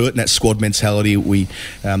alluded to it, and that squad mentality we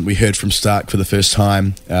heard from Stark for the first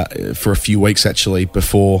time for a few weeks actually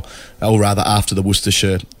before, or rather after the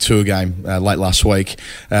Worcestershire tour game late last week,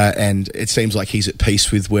 and it seems like he's at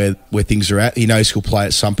peace with where things are at. He knows he'll play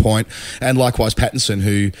at some point, and likewise Pattinson,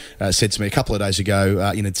 who said to me a couple of days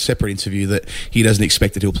ago in a separate interview that he doesn't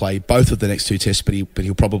expect that he'll play both of the next two tests, but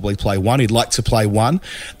he'll probably play one. He'd like to play one,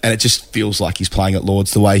 and it just feels like he's playing at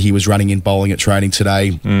Lords the way he was running in bowling at training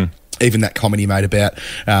today. Even that comment he made about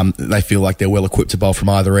they feel like they're well equipped to bowl from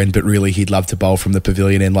either end, but really he'd love to bowl from the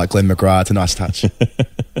pavilion end like Glenn McGrath. It's a nice touch.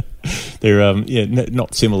 They're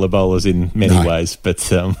not similar bowlers in many ways, but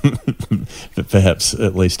perhaps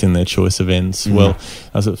at least in their choice of ends. Well,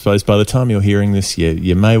 I suppose by the time you're hearing this,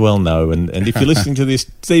 you may well know, and if you're listening to this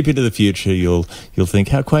deep into the future, you'll think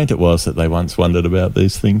how quaint it was that they once wondered about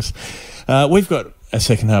these things. We've got a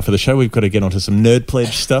second half of the show. We've got to get onto some Nerd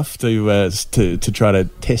Pledge stuff to try to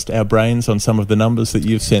test our brains on some of the numbers that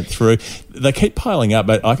you've sent through. They keep piling up,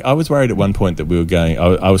 but I was worried at one point that we were going.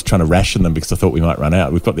 I was trying to ration them because I thought we might run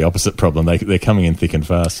out. We've got the opposite problem. They're coming in thick and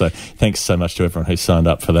fast. So thanks so much to everyone who signed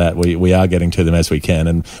up for that. We are getting to them as we can,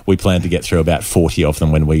 and we plan to get through about 40 of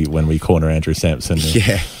them when we corner Andrew Sampson.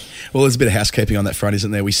 Yeah. Well, there's a bit of housekeeping on that front,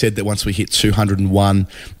 isn't there? We said that once we hit 201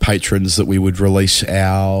 patrons that we would release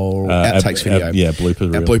our outtakes video. Blooper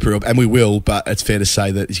reel. Our blooper reel. And we will, but it's fair to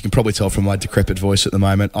say that, as you can probably tell from my decrepit voice at the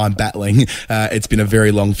moment, I'm battling. It's been a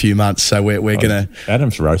very long few months, so we're going to...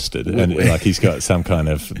 Adam's roasted, and like he's got some kind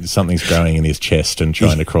of... Something's growing in his chest and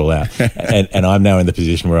trying to crawl out. And I'm now in the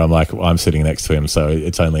position where I'm sitting next to him, so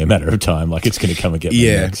it's only a matter of time. Like, it's going to come and get me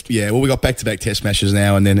next. Yeah, well, we got back-to-back test matches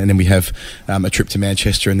now, and then we have a trip to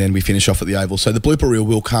Manchester, and then we finish off at the Oval. So the blooper reel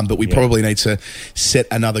will come, but we probably need to set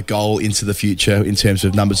another goal into the future in terms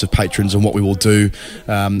of numbers of patrons and what we will do.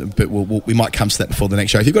 But we might come to that before the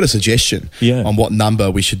next show. If you've got a suggestion on what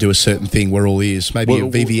number we should do a certain thing, we're all ears. Maybe a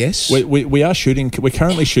VVS? We are shooting. We're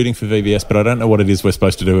currently shooting for VVS, but I don't know what it is we're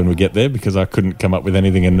supposed to do when we get there because I couldn't come up with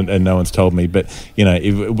anything and no one's told me. But,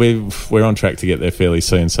 we're on track to get there fairly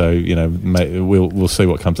soon. So, we'll see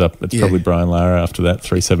what comes up. It's probably Brian Lara after that,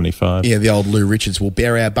 375. Yeah, the old Lou Richards will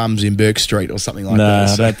bare our bums in Burke Street or something like that.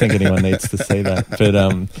 No, I don't think anyone needs to see that.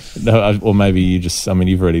 But or maybe you just,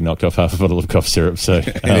 you've already knocked off half a bottle of cough syrup, so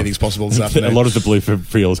anything's possible this afternoon. A lot of the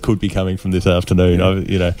blooper reels could be coming from this afternoon.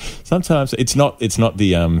 Sometimes it's not the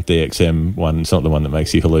DXM one. It's not the one that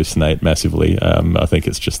makes you hallucinate massively. I think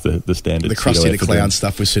it's just the standard. The crusty clown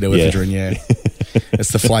stuff with pseudoephedrine. Yeah,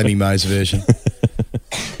 it's the Flaming Moe's version.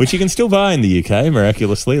 Which you can still buy in the UK,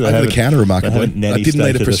 miraculously. Over the counter, remarkably. I didn't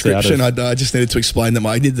need a prescription. I just needed to explain them.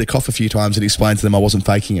 I needed to cough a few times and explain to them I wasn't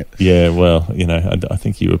faking it. Yeah, well, I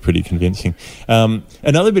think you were pretty convincing.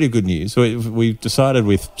 Another bit of good news. We've decided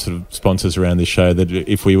with sort of sponsors around this show that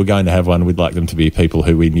if we were going to have one, we'd like them to be people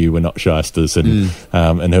who we knew were not shysters and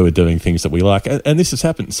who were doing things that we like. And this has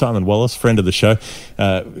happened. Simon Wallace, friend of the show,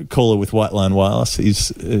 caller with White Line Wireless,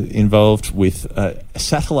 is involved with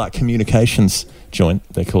satellite communications joint.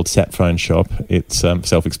 They're called Sat Phone Shop. It's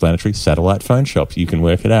self-explanatory, satellite phone shop. You can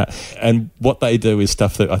work it out. And what they do is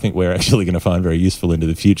stuff that I think we're actually going to find very useful into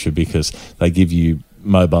the future because they give you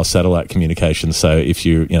mobile satellite communications. So if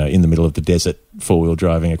you're in the middle of the desert, four-wheel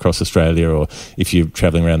driving across Australia, or if you're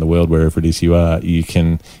travelling around the world, wherever it is you are, you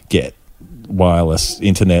can get wireless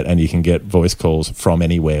internet and you can get voice calls from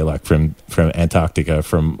anywhere, like from Antarctica,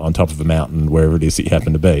 from on top of a mountain, wherever it is that you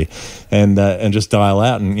happen to be, and just dial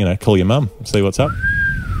out and call your mum, see what's up.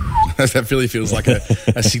 That really feels like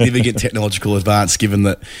a significant technological advance, given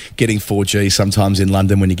that getting 4G sometimes in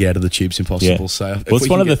London when you get out of the tube's impossible. Yeah. So, it's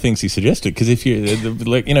one of the things he suggested, because if you,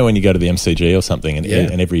 when you go to the MCG or something, and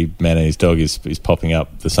every man and his dog is popping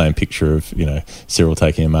up the same picture of Cyril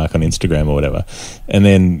taking a mark on Instagram or whatever, and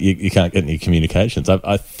then you can't get any communications.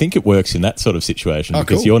 I think it works in that sort of situation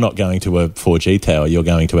because you're not going to a 4G tower, you're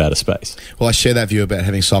going to outer space. Well, I share that view about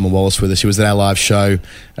having Simon Wallace with us. He was at our live show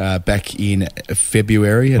back in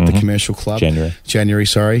February at the Commercial Club. January,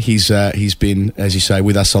 sorry. He's been, as you say,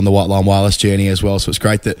 with us on the White Line Wireless journey as well. So it's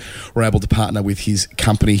great that we're able to partner with his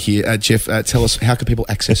company here. Jeff, tell us, how can people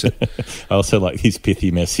access it? I also like his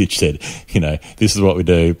pithy message said, this is what we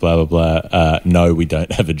do, blah, blah, blah. No, we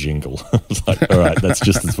don't have a jingle. I was like, all right, that's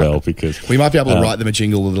just as well, because we might be able to write them a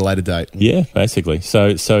jingle at a later date. Yeah, basically. So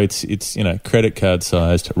it's credit card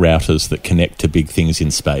sized routers that connect to big things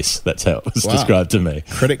in space. That's how it was described to me.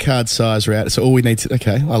 Credit card size router. So all we need to.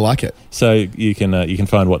 Okay, I like it. So you can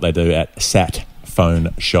find what they do at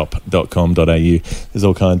satphoneShop.com.au. There's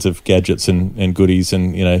all kinds of gadgets and goodies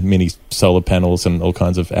and mini solar panels and all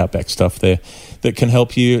kinds of outback stuff there that can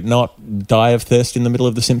help you not die of thirst in the middle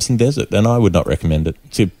of the Simpson Desert. And I would not recommend it.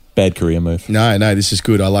 It's a bad career move. No, this is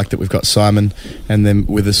good. I like that we've got Simon and them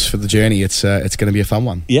with us for the journey. It's going to be a fun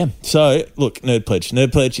one. Yeah. So, look, Nerd Pledge.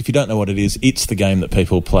 Nerd Pledge, if you don't know what it is, it's the game that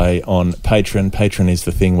people play on Patreon. Patreon is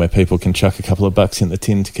the thing where people can chuck a couple of bucks in the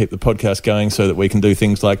tin to keep the podcast going so that we can do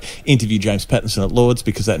things like interview James Pattinson at Lord's,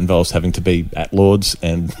 because that involves having to be at Lord's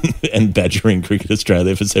and badgering Cricket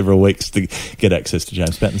Australia for several weeks to get access to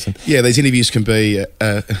James Pattinson. Yeah, these interviews can be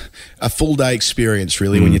a full day experience,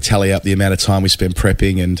 really, when you tally up the amount of time we spend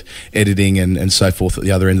prepping and editing and so forth at the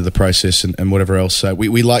other end of the process and whatever else. So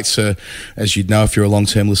we like to, as you'd know if you're a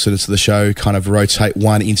long-term listener to the show, kind of rotate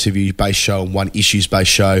one interview-based show and one issues-based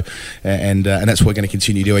show, and that's what we're going to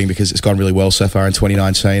continue doing because it's gone really well so far in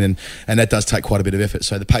 2019, and that does take quite a bit of effort.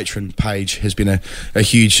 So the Patreon page has been a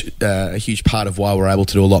huge part of why we're able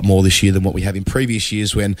to do a lot more this year than what we have in previous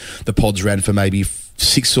years when the pods ran for maybe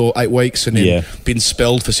 6 or 8 weeks and then been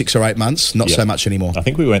spelled for 6 or 8 months. Not so much anymore. I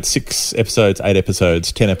think we went 6 episodes, 8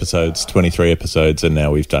 episodes, 10 episodes, 23 episodes, and now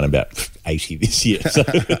we've done about 80 this year. So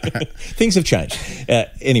things have changed.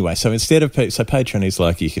 Anyway, so instead of Patreon is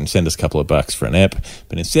like you can send us a couple of bucks for an app,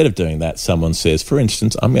 but instead of doing that, someone says, for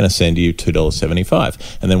instance, I'm going to send you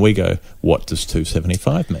 $2.75, and then we go, what does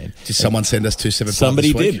 $2.75 mean? Did someone send us $2.75?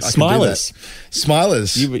 Somebody did. Smilers.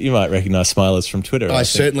 You might recognise Smilers from Twitter. I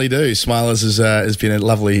certainly do. Smilers has been a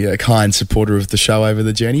lovely, kind supporter of the show over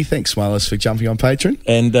the journey. Thanks, Smilers, for jumping on Patreon.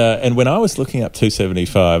 And when I was looking up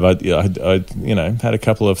 $2.75, I had a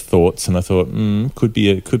couple of thoughts, and I thought, could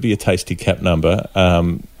be a tasty cap number.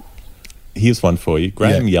 Here's one for you.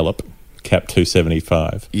 Graham Yallop, cap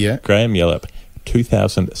 $2.75. Yeah. Graham Yallop,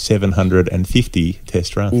 2,750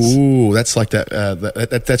 test runs. Ooh, that's like that.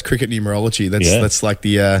 That's cricket numerology. That's like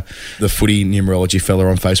the footy numerology fella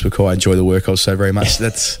on Facebook who I enjoy the work of so very much.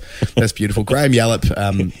 That's beautiful. Graham Yallop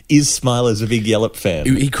is Smilers a big Yallop fan?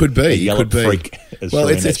 He could be. A Yallop freak. Well,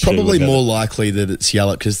 it's probably more likely that it's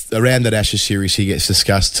Yallop because around that Ashes series he gets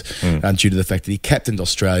discussed due to the fact that he captained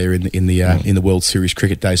Australia in the World Series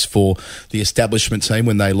cricket days for the establishment team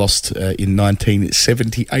when they lost in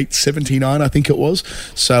 1978-79, I think it was.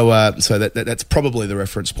 So that's probably the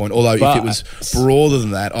reference point. Although if it was broader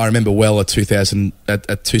than that, I remember well a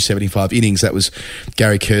 275 innings. That was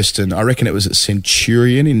Gary Kirsten. I reckon it was at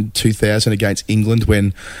Centurion in 2000 against England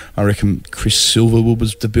when I reckon Chris Silverwood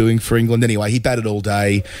was debuting for England. Anyway, he batted all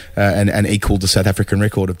day and equalled the South African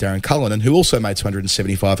record of Darren Cullinan, who also made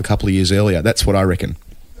 275 a couple of years earlier. That's what I reckon.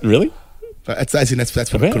 Really? That's what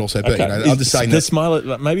it could also be. Okay. I'm just saying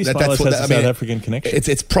that maybe Smilers has a South African connection.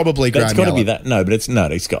 It's probably Graham It's got to be Yallop. that. No, but it's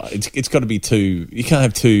got to be two. You can't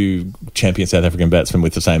have two champion South African batsmen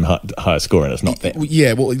with the same high score, and it's not them.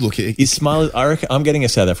 Yeah, well, look, is Smilers? I reckon I'm getting a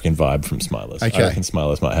South African vibe from Smilers. Okay. I reckon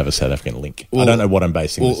Smilers might have a South African link. I don't know what I'm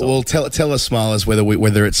basing this on. Well, tell us, Smilers,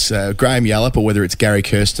 whether it's Graham Yallop or whether it's Gary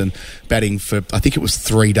Kirsten batting for I think it was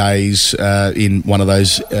 3 days in one of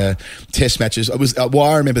those Test matches. It was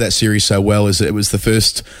why I remember that series so well is that it was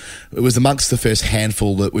amongst the first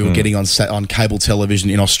handful that we were getting on cable television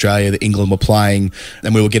in Australia that England were playing,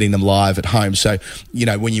 and we were getting them live at home. So,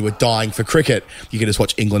 when you were dying for cricket, you could just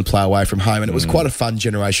watch England play away from home, and it was quite a fun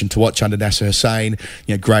generation to watch under Nasser Hussain,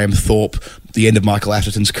 Graham Thorpe, the end of Michael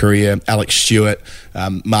Atherton's career, Alex Stewart,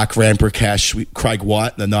 Mark Ramprakash, Craig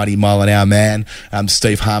White, the 90-mile-an-hour man,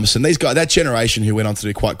 Steve Harmison. These guys, that generation who went on to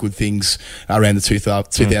do quite good things around the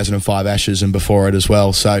 2005 Ashes and before it as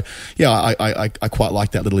well. So, yeah, I quite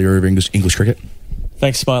like that little era of English cricket.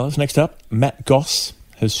 Thanks, Smilers. Next up, Matt Goss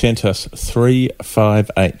has sent us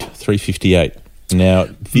 358. Now,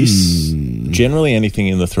 this, generally anything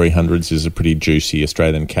in the 300s is a pretty juicy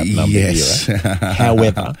Australian cap number era.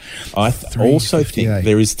 However, I also think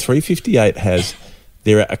there is 358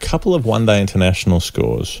 there are a couple of one-day international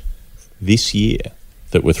scores this year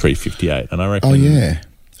that were 358, and I reckon...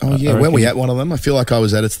 Where we at one of them? I feel like I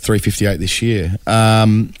was at 358 this year.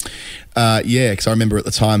 Because I remember at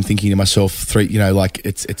the time thinking to myself,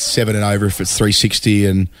 it's 7 and over if it's 360,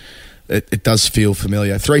 and It does feel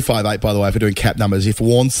familiar. 358, by the way, if we're doing cap numbers. If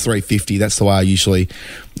Warren's 350, that's the way I usually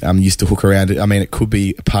used to hook around it. I mean, it could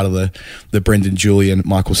be part of the Brendan Julian,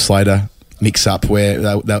 Michael Slater mix-up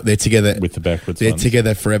where they're together with the backwards. They're ones.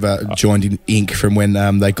 together forever, joined in ink from when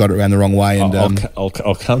they got it around the wrong way. And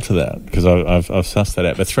I'll come to that because I've sussed that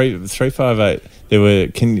out. But 358, there were.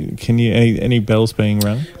 Can you any bells being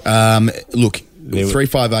rung? Look.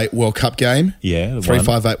 358 World Cup game. Yeah,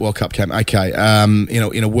 358 World Cup game. Okay.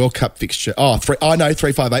 In a World Cup fixture. I know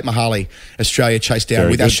 358 Mahali. Australia chased down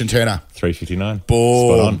Very with good. Ashton Turner. 359. Boom.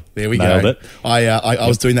 Spot on. There we Nailed go. It. I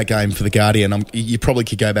was doing that game for The Guardian. You probably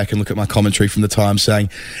could go back and look at my commentary from the time saying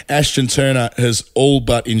Ashton Turner has all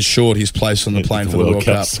but ensured his place on the plane for the World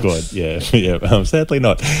Cup squad. Yeah, yeah. Sadly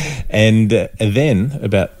not. And then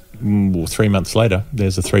about 3 months later,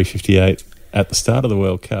 there's a 358 at the start of the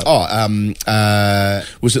World Cup.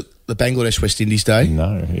 Was it the Bangladesh West Indies day?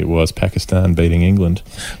 No, it was Pakistan beating England.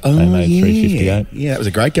 Oh, they made 358. Yeah, it was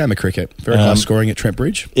a great game of cricket. Very high scoring at Trent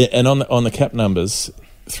Bridge. Yeah, and on the cap numbers,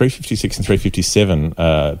 356 and 357,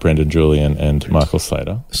 Brendan Julian and Michael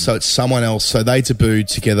Slater. So it's someone else. So they debuted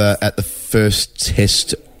together at the first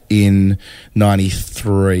test in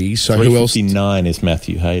 93. So who else? 359 is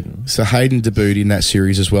Matthew Hayden. So Hayden debuted in that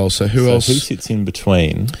series as well. So who else? Who sits in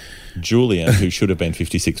between Julian, who should have been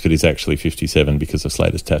 56 but is actually 57 because of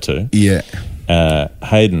Slater's tattoo? Yeah.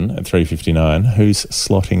 Hayden at 359. Who's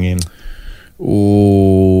slotting in?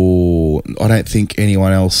 Oh, I don't think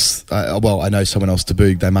anyone else. I know someone else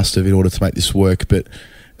debuted. They must have in order to make this work. But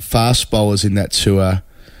fast bowlers in that tour,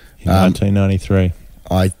 In 1993.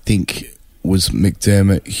 I think was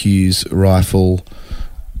McDermott, Hughes, Rifle,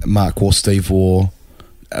 Mark Waugh, Steve Waugh,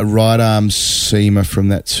 a right arm seamer from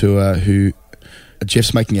that tour who.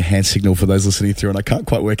 Jeff's making a hand signal for those listening through, and I can't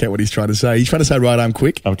quite work out what he's trying to say. He's trying to say right arm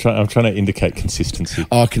quick. I'm trying to indicate consistency.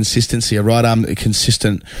 Oh, consistency. A right arm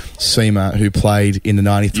consistent seamer who played in the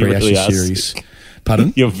 93 really Ashes series. sick.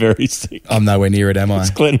 Pardon? You're very sick. I'm nowhere near it, am I?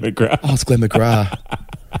 It's Glenn McGrath. Oh, it's Glenn McGrath.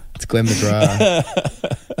 It's Glenn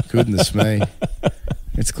McGrath. Goodness me.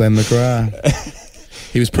 It's Glenn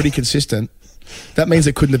McGrath. He was pretty consistent. That means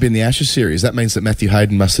it couldn't have been the Ashes series. That means that Matthew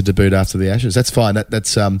Hayden must have debuted after the Ashes. That's fine.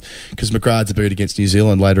 That's because McGrath debuted against New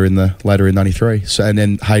Zealand later in '93. So and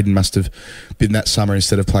then Hayden must have been that summer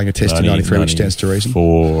instead of playing a test in '93, which stands to reason.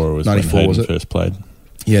 94 was 94 when was Hayden it? first played.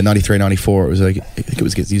 Yeah, 93, 94. It was. I think it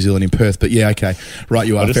was against New Zealand in Perth. But yeah, okay, right.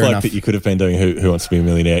 You are. I just fair like enough. that you could have been doing Who Wants to Be a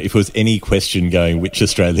Millionaire. If it was any question going which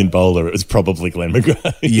Australian bowler, it was probably Glenn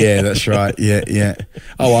McGrath. Yeah, that's right. Yeah.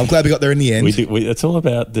 Oh, well, I'm glad we got there in the end. It's all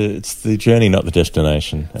about it's the journey, not the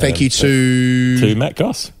destination. Thank you to Matt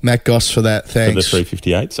Goss. Matt Goss for that. Thanks. For the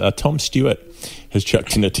 358s. Tom Stewart has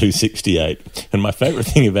chucked in a 268. And my favourite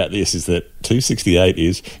thing about this is that 268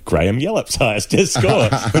 is Graham Yallop's highest test score.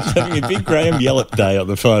 We're having a big Graham Yallop day on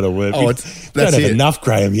the final word. Oh, don't have enough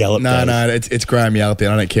Graham Yallop days. No, it's Graham Yallop.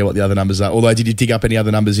 I don't care what the other numbers are. Although, did you dig up any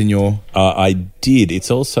other numbers in your... I did.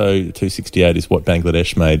 It's also 268 is what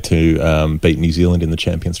Bangladesh made to beat New Zealand in the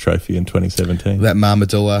Champions Trophy in 2017. That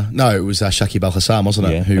Mahmudullah... No, it was Shakib Al-Hassam, wasn't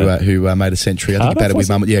it? Yeah, who made a century. Cardiff, I think he batted with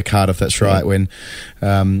Mahmud. Yeah, Cardiff, that's right. Yeah.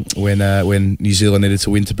 When New Zealand needed to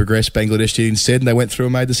win to progress, Bangladesh did instead, and they went through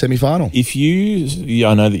and made the semi-final.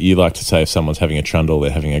 I know that you like to say if someone's having a trundle,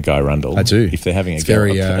 they're having a Guy Rundle. I do. If they're having a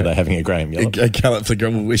Gallop, are they having a Graham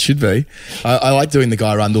Yallop? It should be. I like doing the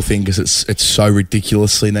Guy Rundle thing because it's so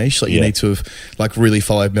ridiculously niche. Like you need to have really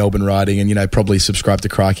followed Melbourne riding and probably subscribed to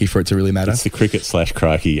Crikey for it to really matter. It's the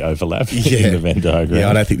cricket/Crikey overlap in the Venn diagram. Yeah,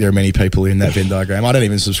 I don't think there are many people in that Venn diagram. I don't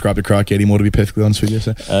even subscribe to Crikey anymore, to be perfectly honest with you.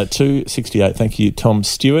 So. 268. Thank you, Tom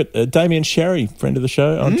Stewart. Damien Sherry, friend of the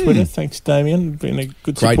show on Twitter. Thanks, Damien. Been a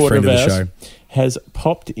good Great supporter friend of ours. the show. Has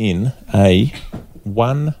popped in a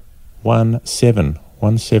 117.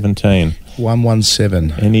 117.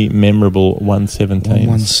 117. Any memorable 117?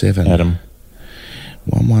 117. Adam.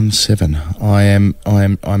 117.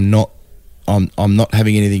 I'm not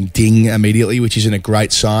having anything ding immediately, which isn't a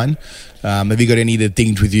great sign. Have you got any that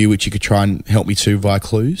dinged with you which you could try and help me to via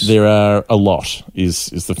clues? There are a lot, is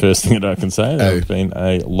the first thing that I can say. There have been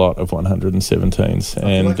a lot of 117s.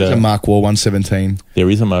 And there's a Mark Waugh 117. There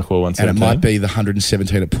is a Mark Waugh 117. And it might be the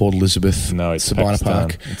 117 at Port Elizabeth. No, it's Sabina Pakistan.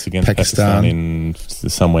 Park. It's against Pakistan in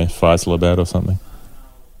somewhere, Faisalabad or something.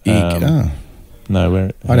 No,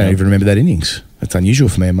 where? I don't even remember that innings. That's unusual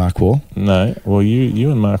for me and Mark Waugh. No, well, you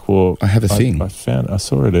and Mark Waugh. I have a thing. I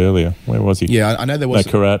saw it earlier. Where was he? Yeah, I know there was.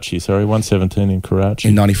 No, Karachi. Sorry, 117 in Karachi.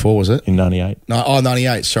 In 94, was it? In 98. No,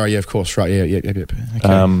 98. Sorry, yeah, of course. Right, yeah.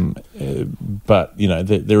 Okay. But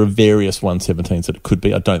there are various 117s that it could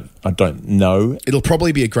be. I don't know. It'll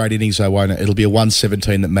probably be a great innings, though, won't it? It'll be a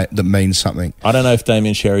 117 that means something. I don't know if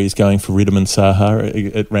Damien Sherry is going for Ridham and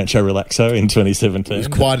Saha at Rancho Relaxo in 2017. It was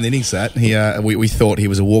quite an innings, that. We thought he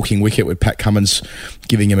was a walking wicket with Pat Cummins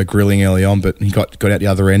giving him a grilling early on, but he got out the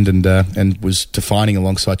other end and was defining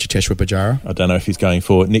alongside Cheteshwar Pujara. I don't know if he's going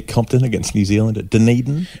for Nick Compton against New Zealand at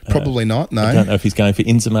Dunedin. Probably not, no. I don't know if he's going for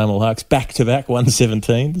Inzamam Ul-Haq's back-to-back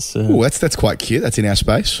 117s. That's quite cute. That's in our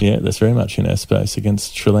space. Yeah, that's very much in our space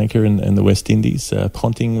against Sri Lanka and the West Indies.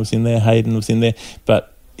 Ponting was in there, Hayden was in there.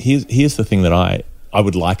 But here's the thing that I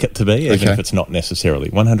would like it to be, even if it's not necessarily.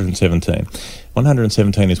 117.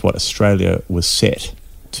 117 is what Australia was set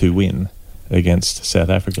to win against South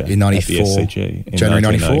Africa in 94. At the SCG in January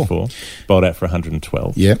 1994. Bowled out for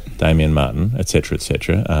 112. Yep. Damien Martin, etc.,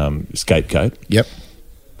 scapegoat. Yep.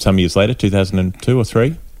 Some years later, 2002 or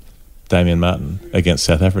 3, Damien Martin against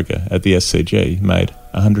South Africa at the SCG made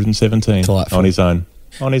 117 Delightful. on his own.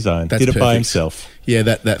 That's did it by perfect. himself. Yeah,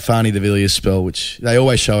 that Fani de Villiers spell, which they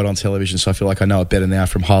always show it on television, so I feel like I know it better now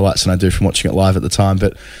from highlights than I do from watching it live at the time.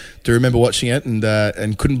 But do remember watching it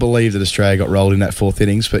and couldn't believe that Australia got rolled in that fourth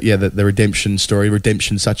innings. But yeah, the redemption story,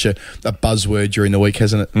 redemption's such a buzzword during the week,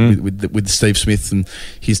 hasn't it? With Steve Smith and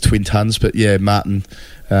his twin tons. But yeah, Martin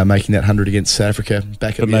making that 100 against South Africa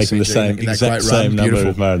back at the making SCG, the same number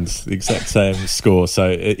of runs, the exact same score. So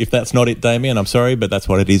if that's not it, Damien, I'm sorry, but that's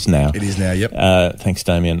what it is now. It is now, yep. Thanks,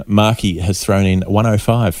 Damien. Markey has thrown in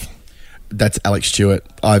 105. That's Alex Stewart.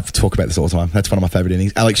 I talk about this all the time. That's one of my favourite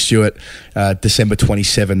innings. Alex Stewart, December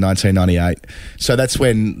 27, 1998. So that's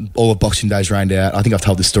when all of Boxing Day's rained out. I think I've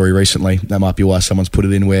told this story recently. That might be why someone's put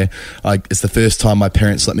it in, where it's the first time my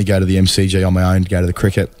parents let me go to the MCG on my own to go to the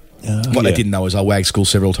cricket. What they didn't know is I wagged school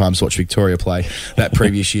several times to watch Victoria play that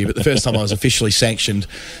previous year. But the first time I was officially sanctioned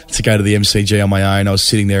to go to the MCG on my own, I was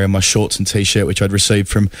sitting there in my shorts and T-shirt, which I'd received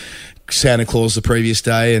from Santa Claus the previous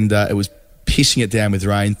day, and it was pissing it down with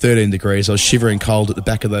rain, 13 degrees. I was shivering cold at the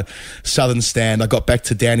back of the southern stand. I got back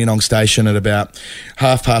to Dandenong Station at about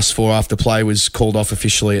 4:30 after play was called off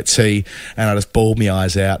officially at tea, and I just bawled my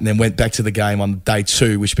eyes out, and then went back to the game on day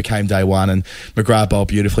 2, which became day 1, and McGrath bowled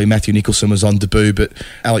beautifully. Matthew Nicholson was on debut, but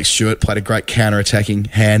Alex Stewart played a great counter-attacking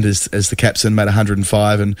hand as the captain, made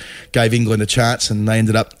 105 and gave England a chance, and they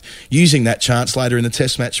ended up using that chance later in the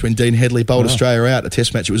test match when Dean Headley bowled Australia out. The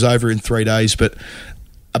test match, it was over in 3 days, but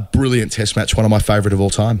a brilliant test match, one of my favourite of all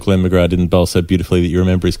time. Glenn McGrath didn't bowl so beautifully that you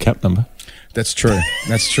remember his cap number. That's true.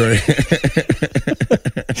 That's true.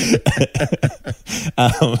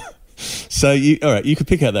 So you could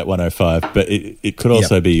pick out that 105, but it could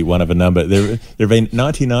also be one of a number. There have been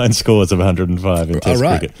 99 scores of 105 in Test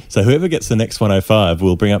cricket. So whoever gets the next 105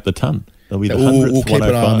 will bring up the ton. That'll be the 100th we'll keep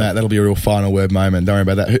an eye on that. That'll be a real final word moment. Don't worry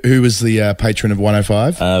about that. Who was the patron of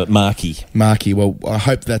 105? Markey. Well, I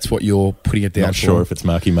hope that's what you're putting it down Not for. sure if it's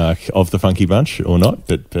Marky Mark of the Funky Bunch or not,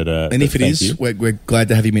 but and if it is, we're glad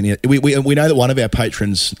to have him in here. We know that one of our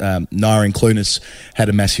patrons, Nyrin Clunas, had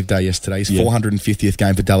a massive day yesterday. His 450th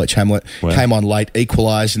game for Dulwich Hamlet. Wow. Came on late,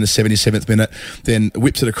 equalised in the 77th minute, then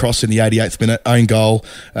whipped it across in the 88th minute. Own goal.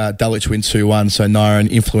 Dulwich win 2-1. So Nyrin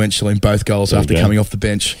influential in both goals after coming off the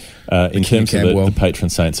bench. In terms of the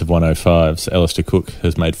patron saints of 105s, Alistair Cook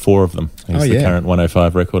has made 4 of them. He's the current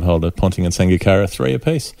 105 record holder. Ponting and Sangakkara 3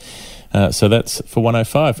 apiece. So that's for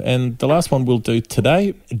 105. And the last one we'll do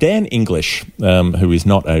today, Dan English, who is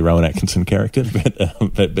not a Rowan Atkinson character,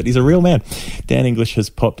 but he's a real man. Dan English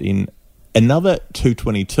has popped in another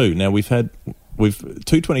 222. Now we've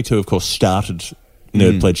 222, of course, started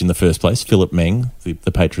Nerd Pledge in the first place. Philip Meng,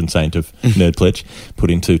 the patron saint of Nerd Pledge, put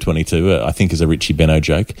in 222, I think is a Richie Benno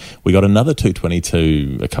joke. We got another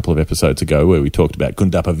 222 a couple of episodes ago where we talked about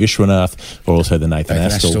Gundappa Vishwanath, or also the Nathan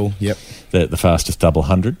Astle, the fastest double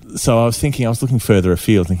 100. So I was looking further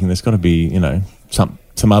afield, thinking there's got to be,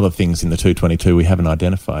 some other things in the 222 we haven't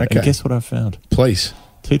identified. Okay. And guess what I found? Please.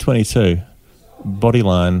 222,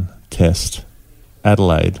 Bodyline Test,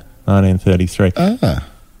 Adelaide, 1933.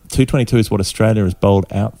 222 is what Australia is bowled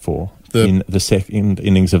out for in the second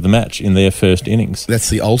innings of the match, in their first innings. That's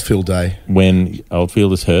the Oldfield day. When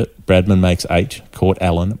Oldfield is hurt, Bradman makes 8, caught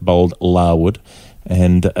Allen, bowled Larwood,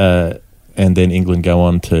 and then England go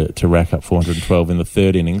on to rack up 412 in the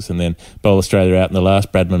third innings, and then bowl Australia out in the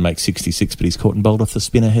last. Bradman makes 66, but he's caught and bowled off the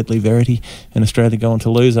spinner Headley Verity, and Australia go on to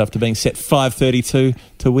lose after being set 532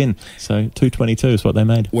 to win. So 222 is what they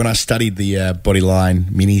made. When I studied the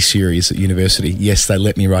Bodyline mini-series at university, yes, they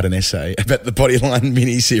let me write an essay about the Bodyline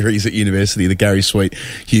mini-series at university, the Gary Sweet,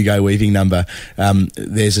 Hugo Weaving number.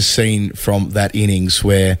 There's a scene from that innings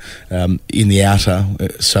where, in the outer,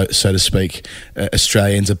 so to speak,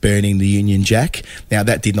 Australians are burning the Union Jack. Now,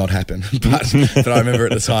 that did not happen, but I remember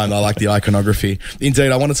at the time I liked the iconography.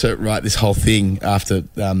 Indeed, I wanted to write this whole thing after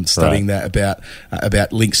studying that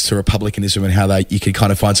about links to republicanism and how you could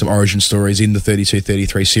kind of find some origin stories in the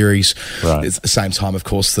 32-33 series. Right. It's at the same time, of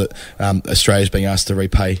course, that Australia's being asked to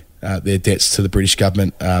repay their debts to the British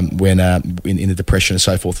government when in the Depression and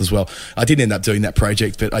so forth as well. I didn't end up doing that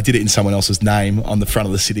project, but I did it in someone else's name on the front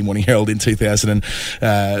of the Sydney Morning Herald in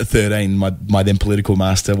 2013, my then political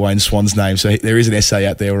master, Wayne Swan's name. So there is an essay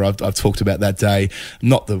out there where I've talked about that day,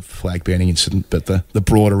 not the flag burning incident, but the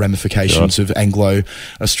broader ramifications of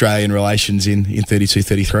Anglo-Australian relations in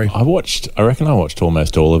 32-33. I reckon I watched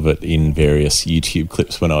almost all of it in various YouTube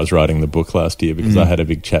clips when I was writing the book last year, because I had a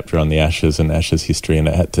big chapter on the Ashes and Ashes history, and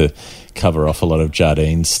it had to cover off a lot of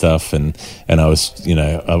Jardine stuff, and I was,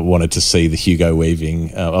 I wanted to see the Hugo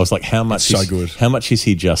Weaving. I was like, how much is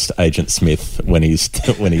he just Agent Smith when he's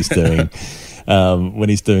doing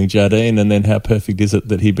Jardine, and then how perfect is it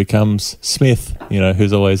that he becomes Smith,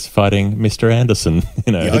 who's always fighting Mr. Anderson?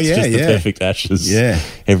 The perfect Ashes. Yeah,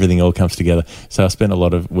 everything all comes together. So I spent a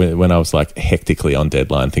lot of, when I was like hectically on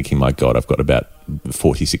deadline, thinking, my God, I've got about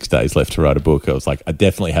 46 days left to write a book. I was like, I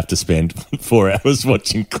definitely have to spend 4 hours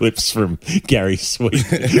watching clips from Gary Sweet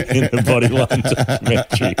in the Bodyline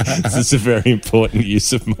documentary. This is a very important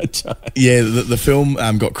use of my time. Yeah, the film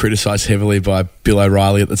got criticised heavily by Bill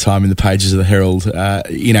O'Reilly at the time in the pages of the Herald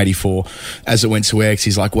in 84 as it went to air.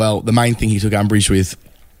 He's like, well, the main thing he took umbrage with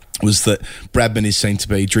was that Bradman is seen to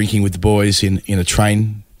be drinking with the boys in a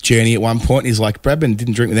train journey at one point. He's like, Bradman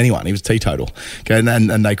didn't drink with anyone, he was teetotal. Okay, and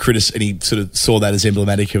they and he sort of saw that as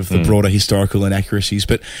emblematic of the broader historical inaccuracies.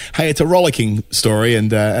 But hey, it's a rollicking story,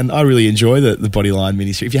 and I really enjoy the Bodyline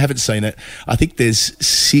miniseries. If you haven't seen it, I think there's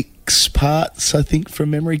 6 parts, I think,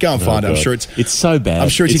 from memory. Go and find it. I'm sure it's so bad. I'm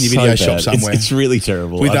sure it's in your video shop somewhere. It's really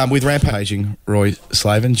terrible. With rampaging Roy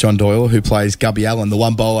Slavin, John Doyle, who plays Gubby Allen, the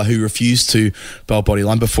one bowler who refused to bowl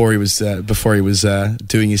Bodyline before he was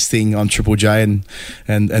doing his thing on Triple J and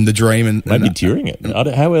the Dream, and maybe during it.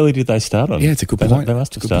 How early did they start on? Yeah, it's a good point. They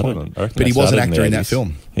must have started on. But he was an actor in that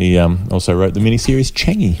film. He also wrote the miniseries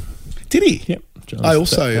Changi. Did he? Yep. I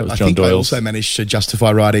also managed to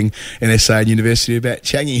justify writing an essay at university about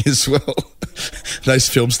Changi as well. Those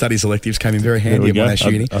film studies electives came in very handy at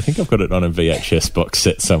Monash Uni. I think I've got it on a VHS box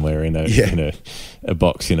set somewhere in a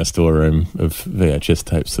box in a storeroom of VHS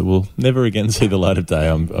tapes that will never again see the light of day,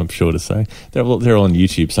 I'm sure to say. They're all on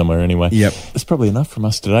YouTube somewhere anyway. Yep. That's probably enough from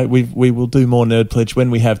us today. We will do more Nerd Pledge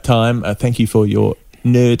when we have time. Thank you for your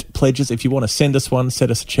nerd pledges. If you want to send us one, set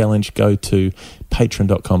us a challenge, go to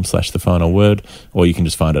patreon.com/thefinalword, or you can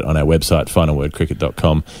just find it on our website,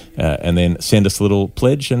 finalwordcricket.com, and then send us a little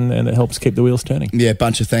pledge, and it helps keep the wheels turning. Yeah, a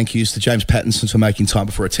bunch of thank yous to James Pattinson for making time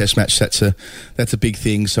before a test match. That's a big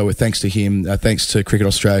thing, so thanks to him. Thanks to Cricket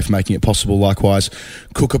Australia for making it possible. Likewise,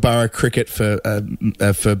 Kookaburra Cricket for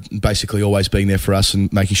basically always being there for us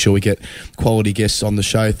and making sure we get quality guests on the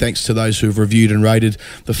show. Thanks to those who have reviewed and rated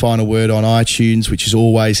The Final Word on iTunes, which is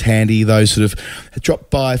always handy. Those that have dropped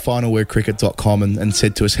by finalwordcricket.com and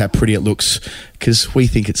said to us how pretty it looks, because we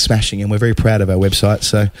think it's smashing and we're very proud of our website.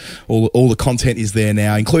 So all the content is there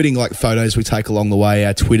now, including like photos we take along the way,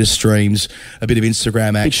 our Twitter streams, a bit of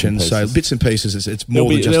Instagram action. So bits and pieces. It's more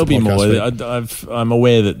than just a podcast. There'll be more. I'm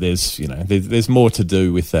aware that there's more to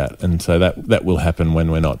do with that, and so that will happen when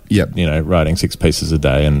we're not writing 6 pieces a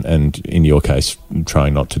day, and in your case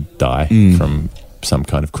trying not to die from some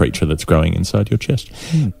kind of creature that's growing inside your chest.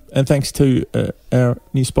 And thanks to our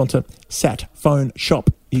new sponsor, Sat Phone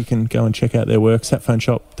Shop. You can go and check out their work,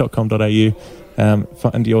 satphoneshop.com.au.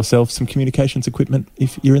 Find yourself some communications equipment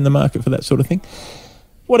if you're in the market for that sort of thing.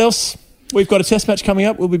 What else? We've got a test match coming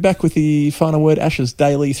up. We'll be back with the Final Word Ashes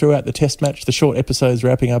daily throughout the test match. The short episodes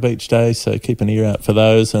wrapping up each day, so keep an ear out for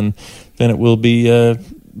those. And then it will be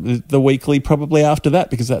the weekly probably after that,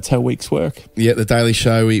 because that's how weeks work. Yeah, the Daily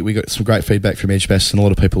Show, we got some great feedback from Edgebest and a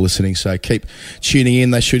lot of people listening, so keep tuning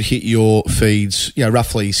in. They should hit your feeds,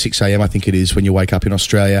 roughly 6 a.m, I think it is, when you wake up in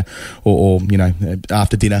Australia, or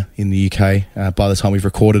after dinner in the UK, by the time we've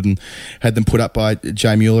recorded and had them put up by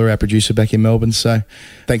Jay Mueller, our producer back in Melbourne. So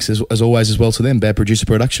thanks as always as well to them, Bad Producer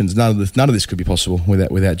Productions. None of this could be possible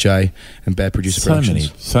without Jay and Bad Producer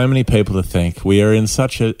Productions. So many people to thank. We are in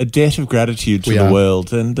such a debt of gratitude to the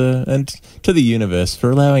world and to the universe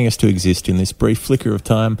for allowing us to exist in this brief flicker of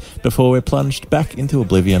time before we're plunged back into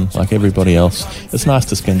oblivion like everybody else. It's nice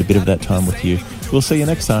to spend a bit of that time with you. We'll see you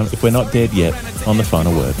next time, if we're not dead yet, on The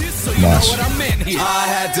Final Word. Nice. I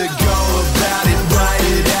had to go about it, write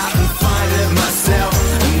it out.